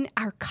Gavin.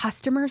 Our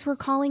customers were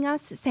calling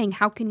us saying,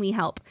 how can we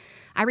help?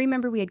 I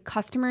remember we had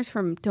customers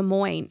from Des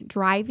Moines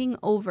driving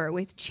over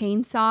with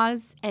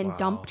chainsaws and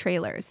dump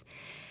trailers.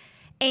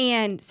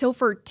 And so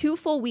for 2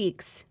 full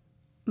weeks,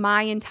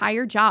 my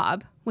entire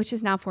job, which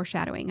is now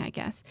foreshadowing, I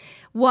guess,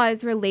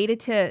 was related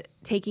to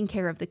taking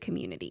care of the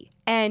community.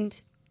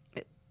 And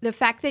the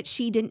fact that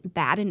she didn't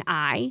bat an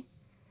eye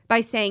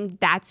by saying,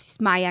 that's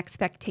my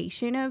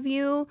expectation of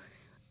you,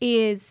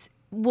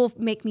 will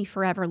make me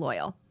forever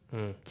loyal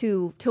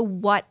to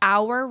what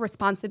our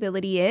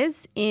responsibility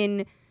is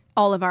in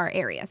all of our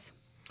areas.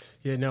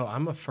 Yeah, no,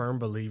 I'm a firm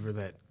believer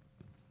that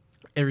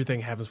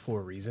everything happens for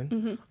a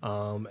reason.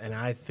 And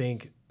I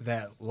think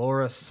that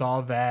Laura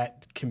saw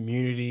that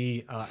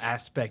community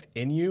aspect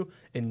in you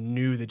and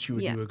knew that you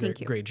would do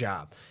a great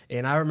job.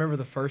 And I remember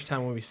the first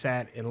time when we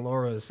sat in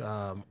Laura's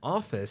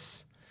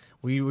office,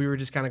 we were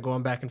just kind of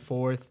going back and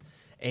forth.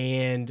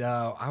 And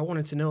I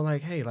wanted to know,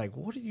 hey,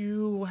 what do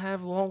you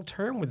have long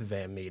term with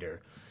Van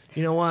Meter?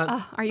 You know what?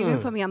 Are you going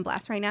to put me on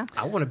blast right now?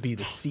 I want to be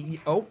the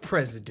CEO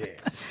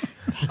president.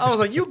 I was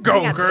like, you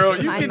go,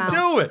 girl. You can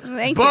do it.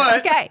 Thank you.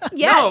 Okay.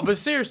 Yes. No, but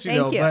seriously,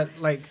 though.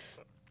 But,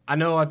 I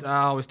know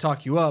I always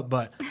talk you up,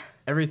 but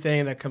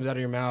everything that comes out of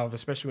your mouth,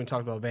 especially when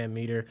talking about Van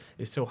Meter,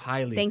 is so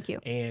highly. Thank you.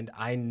 And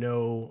I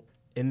know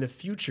in the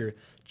future,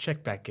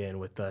 check back in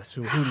with us.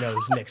 Who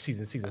knows next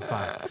season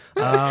 5,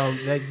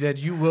 that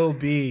you will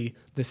be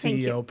the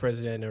CEO,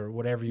 president, or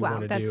whatever you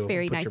want to do. That's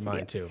very put nice your of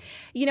mind you.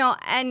 to.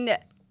 And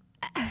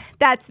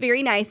that's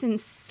very nice and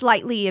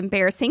slightly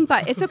embarrassing,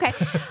 but it's okay.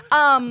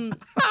 And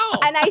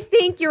I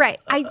think you're right.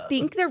 I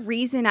think the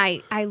reason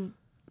I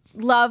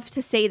love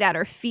to say that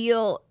or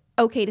feel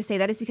okay to say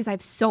that is because I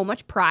have so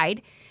much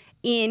pride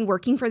in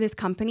working for this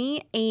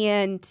company,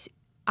 and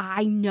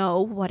I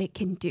know what it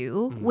can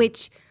do,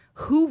 which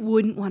who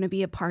wouldn't want to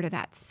be a part of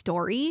that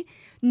story,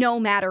 no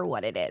matter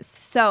what it is.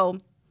 So,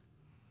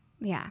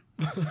 yeah.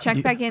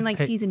 Check back in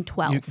season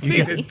 12.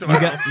 Season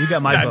 12. You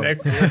got my vote.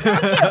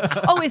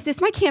 Oh, is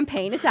this my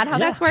campaign? Is that how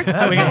that works?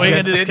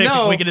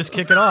 We can just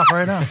kick it off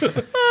right now.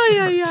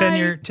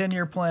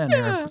 10-year plan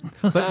here.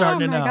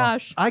 Starting oh my now.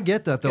 Gosh. I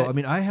get that, though. I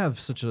mean, I have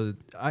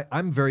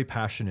I'm very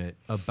passionate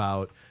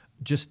about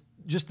just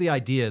the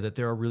idea that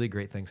there are really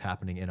great things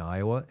happening in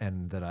Iowa,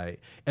 and that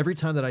every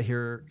time that I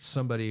hear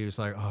somebody who's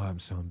like, oh, I'm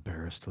so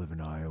embarrassed to live in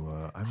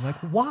Iowa, I'm like,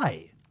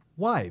 why?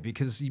 Why?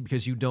 Because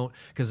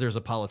there's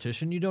a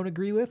politician you don't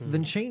agree with,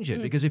 then change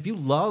it. Because if you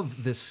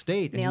love this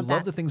state and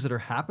love the things that are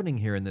happening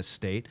here in this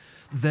state,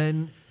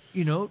 then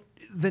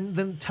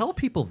then tell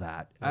people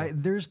that.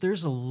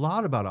 There's a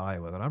lot about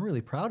Iowa that I'm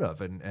really proud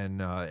of,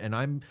 and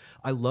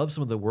I love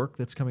some of the work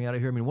that's coming out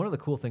of here. I mean, one of the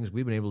cool things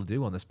we've been able to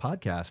do on this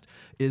podcast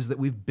is that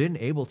we've been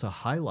able to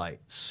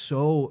highlight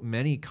so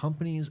many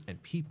companies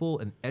and people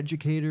and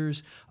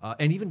educators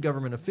and even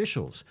government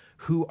officials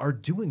who are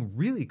doing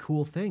really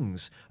cool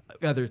things,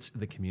 whether it's in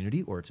the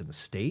community or it's in the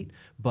state.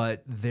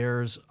 But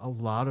there's a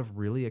lot of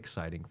really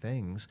exciting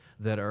things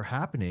that are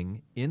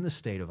happening in the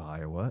state of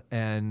Iowa,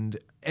 and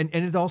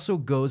it also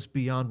goes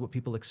beyond what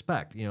people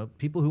expect. You know,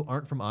 people who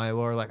aren't from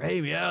Iowa are like,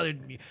 hey, yeah,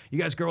 you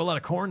guys grow a lot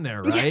of corn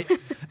there, right?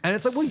 And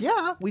it's like, well,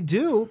 yeah, we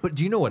do, but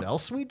do you know what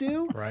else we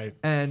do? Right.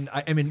 And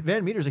I mean,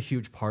 Van Meter's a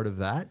huge part of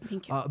that.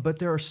 Thank you. But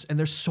there's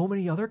so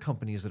many other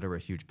companies that are a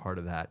huge part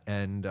of that.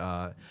 And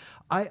I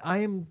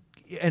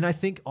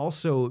think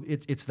also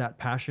it's that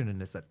passion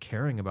and it's that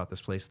caring about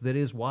this place that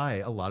is why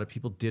a lot of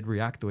people did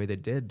react the way they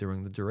did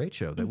during the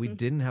derecho, that we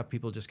didn't have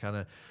people just kind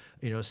of,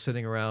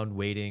 sitting around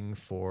waiting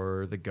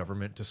for the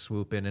government to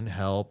swoop in and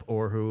help,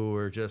 or who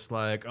were just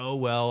like, oh,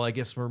 well, I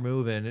guess we're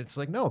moving. It's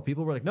like, no,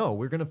 people were like, no,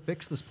 we're going to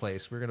fix this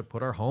place. We're going to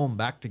put our home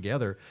back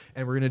together,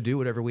 and we're going to do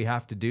whatever we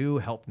have to do,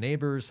 help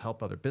neighbors,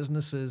 help other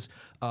businesses.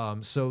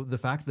 So the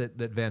fact that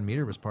Van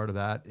Meter was part of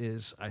that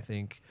is, I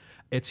think,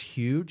 it's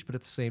huge, but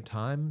at the same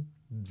time,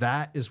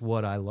 that is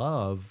what I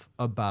love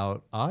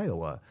about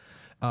Iowa.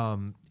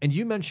 And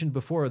you mentioned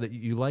before that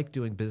you like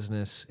doing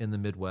business in the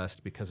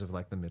Midwest because of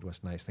like the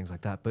Midwest Nice, things like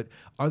that. But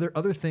are there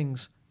other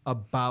things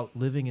about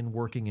living and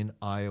working in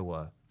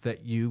Iowa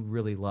that you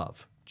really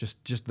love?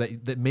 Just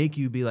that make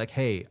you be like,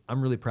 hey,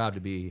 I'm really proud to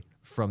be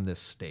from this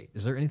state.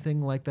 Is there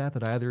anything like that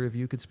either of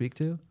you could speak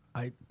to?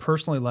 I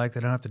personally like that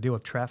I don't have to deal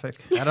with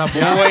traffic. Boy.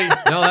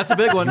 No, that's a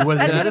big one. You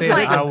wasn't That's going to a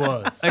say big that. I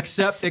one. was.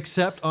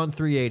 Except on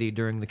 380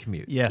 during the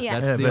commute. Yeah. Yeah.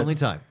 That's the but, only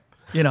time.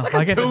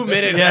 I get 2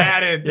 minute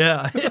added.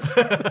 Yeah.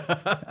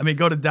 I mean,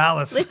 go to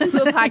Dallas. Listen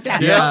to a podcast.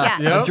 Yeah.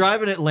 Yep. I'm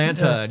driving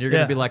Atlanta, and you're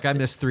going to be like, I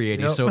miss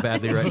 380 so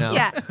badly right now.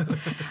 Yeah.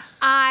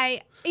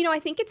 I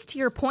think it's to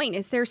your point,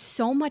 is there's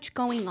so much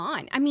going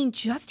on. I mean,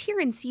 just here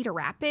in Cedar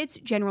Rapids,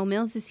 General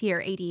Mills is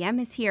here,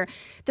 ADM is here,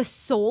 the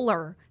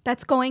solar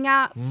that's going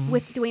out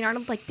with Dwayne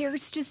Arnold, like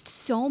there's just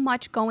so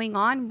much going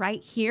on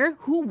right here.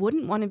 Who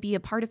wouldn't want to be a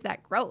part of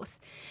that growth?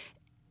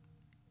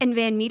 And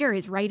Van Meter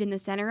is right in the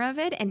center of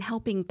it and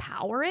helping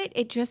power it.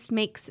 It just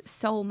makes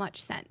so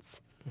much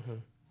sense. Mm-hmm.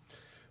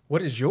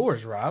 What is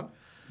yours, Rob?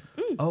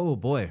 Oh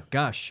boy,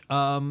 gosh.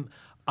 Well,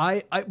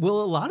 a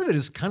lot of it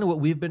is kind of what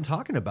we've been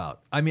talking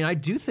about. I mean, I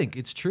do think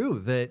it's true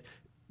that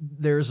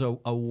there's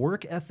a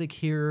work ethic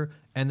here,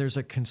 and there's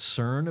a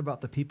concern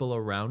about the people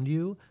around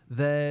you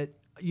that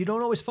you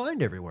don't always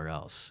find everywhere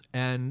else.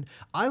 And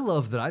I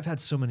love that I've had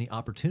so many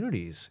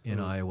opportunities in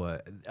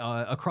Iowa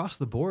across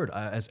the board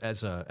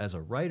as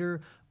a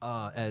writer,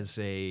 as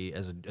a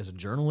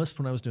journalist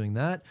when I was doing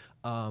that.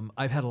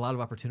 I've had a lot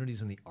of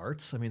opportunities in the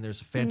arts. I mean,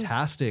 there's a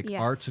fantastic Yes.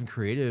 arts and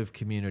creative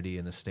community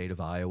in the state of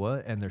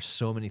Iowa, and there's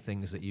so many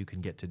things that you can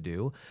get to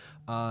do.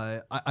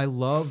 I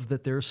love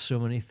that there's so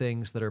many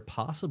things that are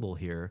possible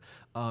here.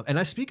 And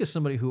I speak as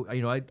somebody who,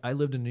 I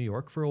lived in New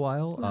York for a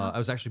while. I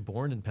was actually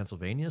born in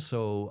Pennsylvania,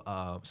 so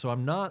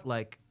I'm not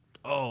like,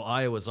 oh,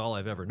 Iowa's all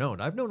I've ever known.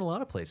 I've known a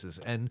lot of places,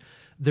 and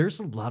there's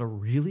a lot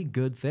of really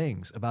good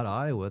things about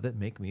Iowa that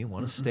make me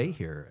want to stay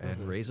here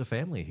and raise a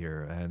family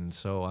here, and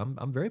so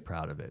I'm very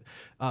proud of it.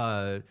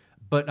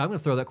 But I'm going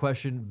to throw that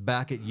question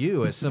back at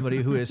you as somebody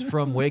who is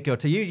from Waco.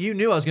 You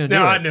knew I was going to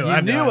do it. I knew. I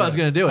knew I was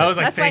going to do it. I was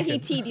like, That's why he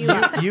teed you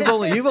up. You've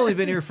only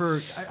been here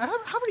for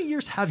how many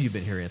years have you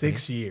been here, Anthony?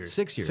 6 years.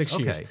 6 years. 6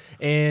 years. Okay.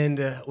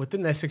 And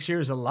within that 6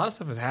 years, a lot of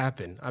stuff has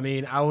happened. I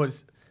mean, I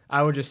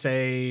would just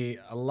say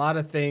a lot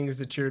of things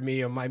that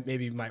you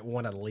might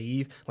want to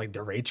leave. Like the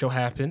derecho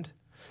happened,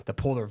 the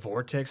polar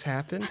vortex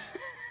happened.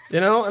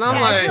 And I'm Yeah,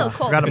 it's like, real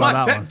cool. Forgot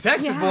about that one.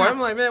 Texas Yeah. boy. I'm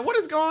like, man, what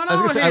is going I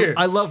was on gonna say, here?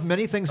 I love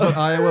many things about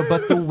Iowa,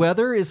 but the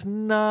weather is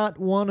not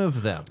one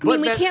of them. I mean, But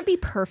we that- can't be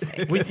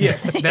perfect.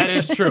 Yes, that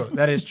is true.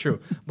 That is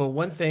true. But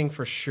one thing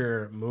for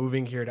sure,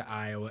 moving here to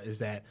Iowa, is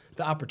that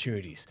the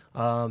opportunities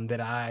that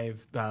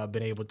I've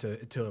been able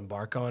to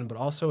embark on, but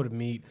also to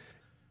meet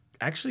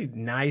actually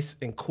nice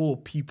and cool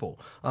people.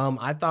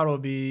 I thought it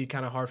would be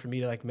kind of hard for me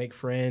to make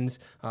friends,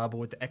 but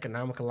with the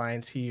Economic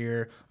Alliance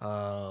here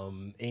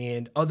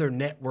and other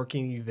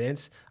networking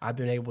events, I've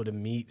been able to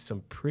meet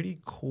some pretty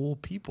cool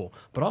people.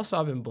 But also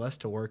I've been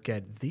blessed to work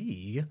at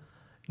the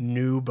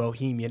New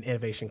Bohemian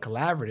Innovation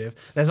Collaborative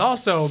that's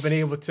also been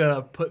able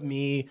to put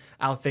me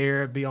out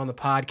there, be on the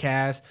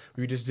podcast.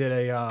 We just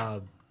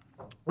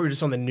we were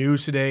just on the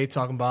news today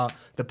talking about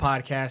the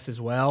podcast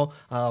as well.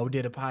 We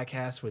did a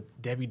podcast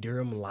with Debbie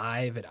Durham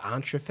live at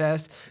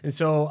EntreFest. And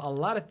so a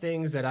lot of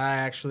things that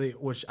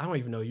which I don't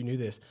even know you knew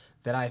this,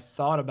 that I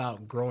thought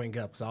about growing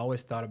up, because I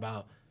always thought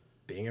about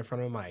being in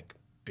front of a mic,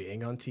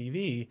 being on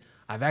TV.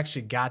 I've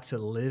actually got to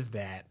live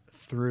that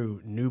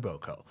through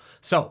NewBoCo.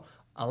 So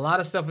a lot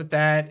of stuff with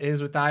that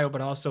is with Iowa,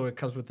 but also it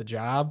comes with the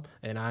job.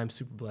 And I'm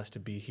super blessed to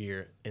be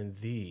here in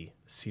the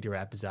Cedar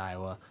Rapids,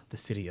 Iowa, the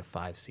city of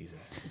 5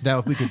 seasons. Now,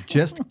 if we could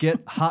just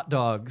get hot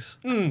dogs,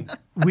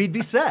 we'd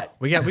be set.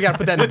 We got to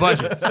put that in the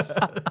budget.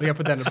 We got to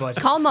put that in the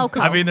budget. Call Moco.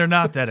 I mean, they're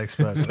not that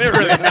expensive. They're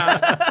really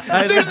not.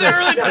 They're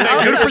really not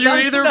that good for you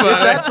either, If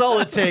but that's all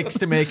it takes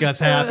to make us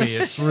happy.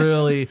 It's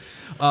really.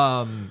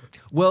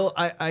 Well,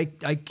 I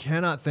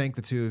cannot thank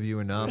the two of you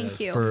enough Thank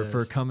you.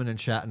 for coming and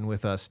chatting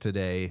with us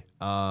today.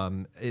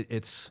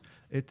 It's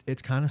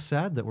kind of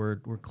sad that we're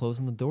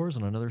closing the doors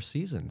on another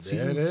season.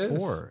 Season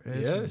 4.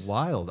 It's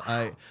wild.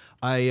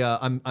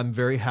 I'm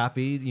very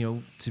happy,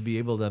 to be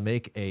able to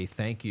make a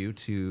thank you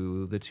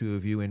to the two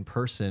of you in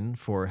person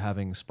for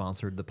having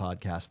sponsored the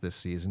podcast this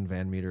season.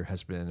 Van Meter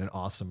has been an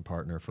awesome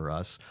partner for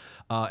us,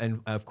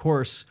 and of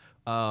course.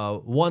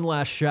 One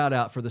last shout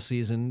out for the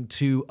season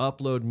to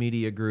Upload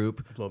Media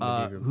Group,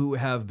 who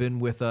have been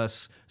with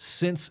us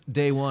since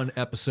day one,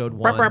 episode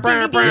 1.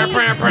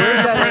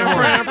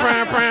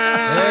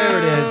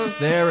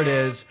 There it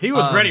is. He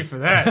was ready for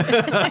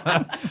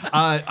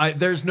that.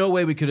 There's no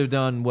way we could have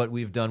done what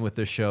we've done with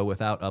this show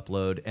without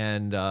Upload,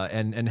 and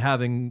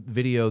having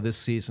video this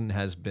season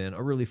has been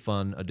a really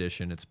fun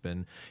addition. It's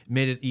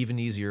made it even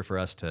easier for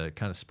us to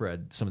kind of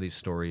spread some of these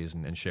stories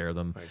and share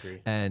them. I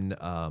agree. And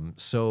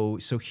so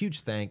huge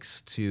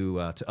thanks to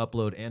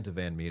Upload and to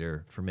Van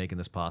Meter for making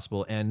this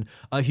possible, and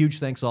a huge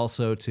thanks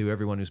also to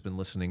everyone who's been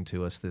listening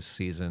to us this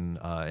season,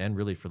 and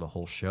really for the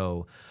whole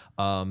show.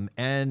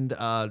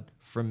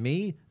 From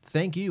me,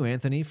 thank you,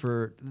 Anthony,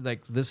 for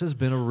this has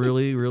been a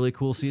really, really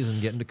cool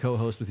season. Getting to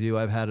co-host with you,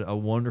 I've had a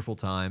wonderful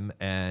time,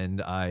 and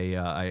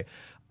I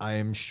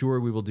am sure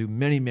we will do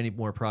many, many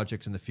more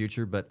projects in the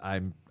future. But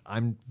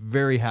I'm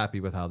very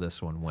happy with how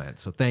this one went.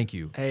 So thank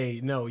you. Hey,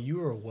 no,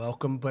 you are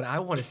welcome. But I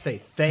want to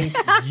say thank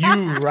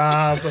you,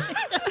 Rob,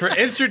 for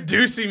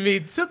introducing me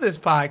to this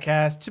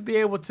podcast, to be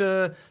able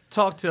to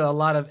talk to a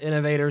lot of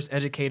innovators,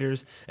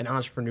 educators, and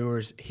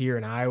entrepreneurs here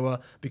in Iowa,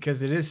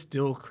 because it is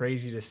still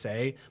crazy to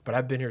say, but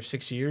I've been here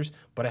 6 years,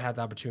 but I had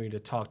the opportunity to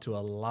talk to a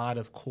lot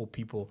of cool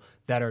people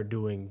that are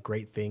doing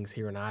great things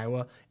here in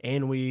Iowa.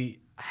 And we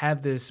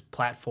have this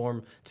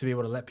platform to be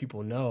able to let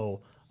people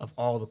know of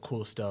all the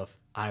cool stuff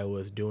Iowa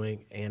is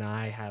doing, and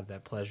I have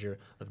that pleasure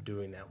of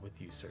doing that with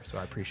you, sir. So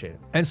I appreciate it.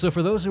 And so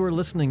for those who are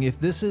listening,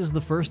 if this is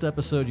the first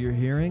episode you're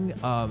hearing,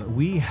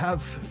 we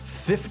have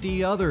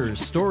 50 other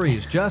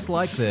stories just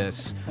like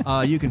this.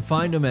 You can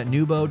find them at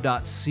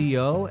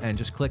nubo.co and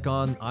just click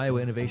on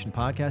Iowa Innovation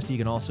Podcast. You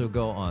can also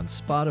go on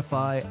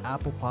Spotify,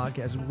 Apple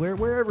Podcasts,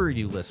 wherever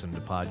you listen to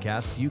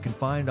podcasts. You can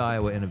find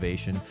Iowa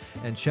Innovation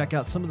and check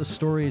out some of the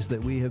stories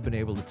that we have been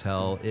able to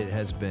tell. It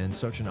has been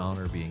such an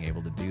honor being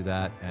able to do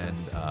that.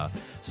 And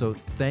so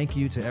thank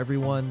you to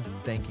everyone.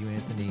 Thank you,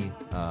 Anthony.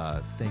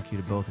 Thank you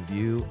to both of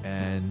you.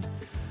 And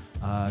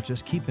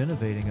just keep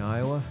innovating,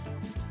 Iowa.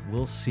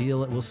 We'll see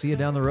you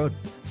down the road.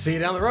 See you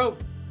down the road.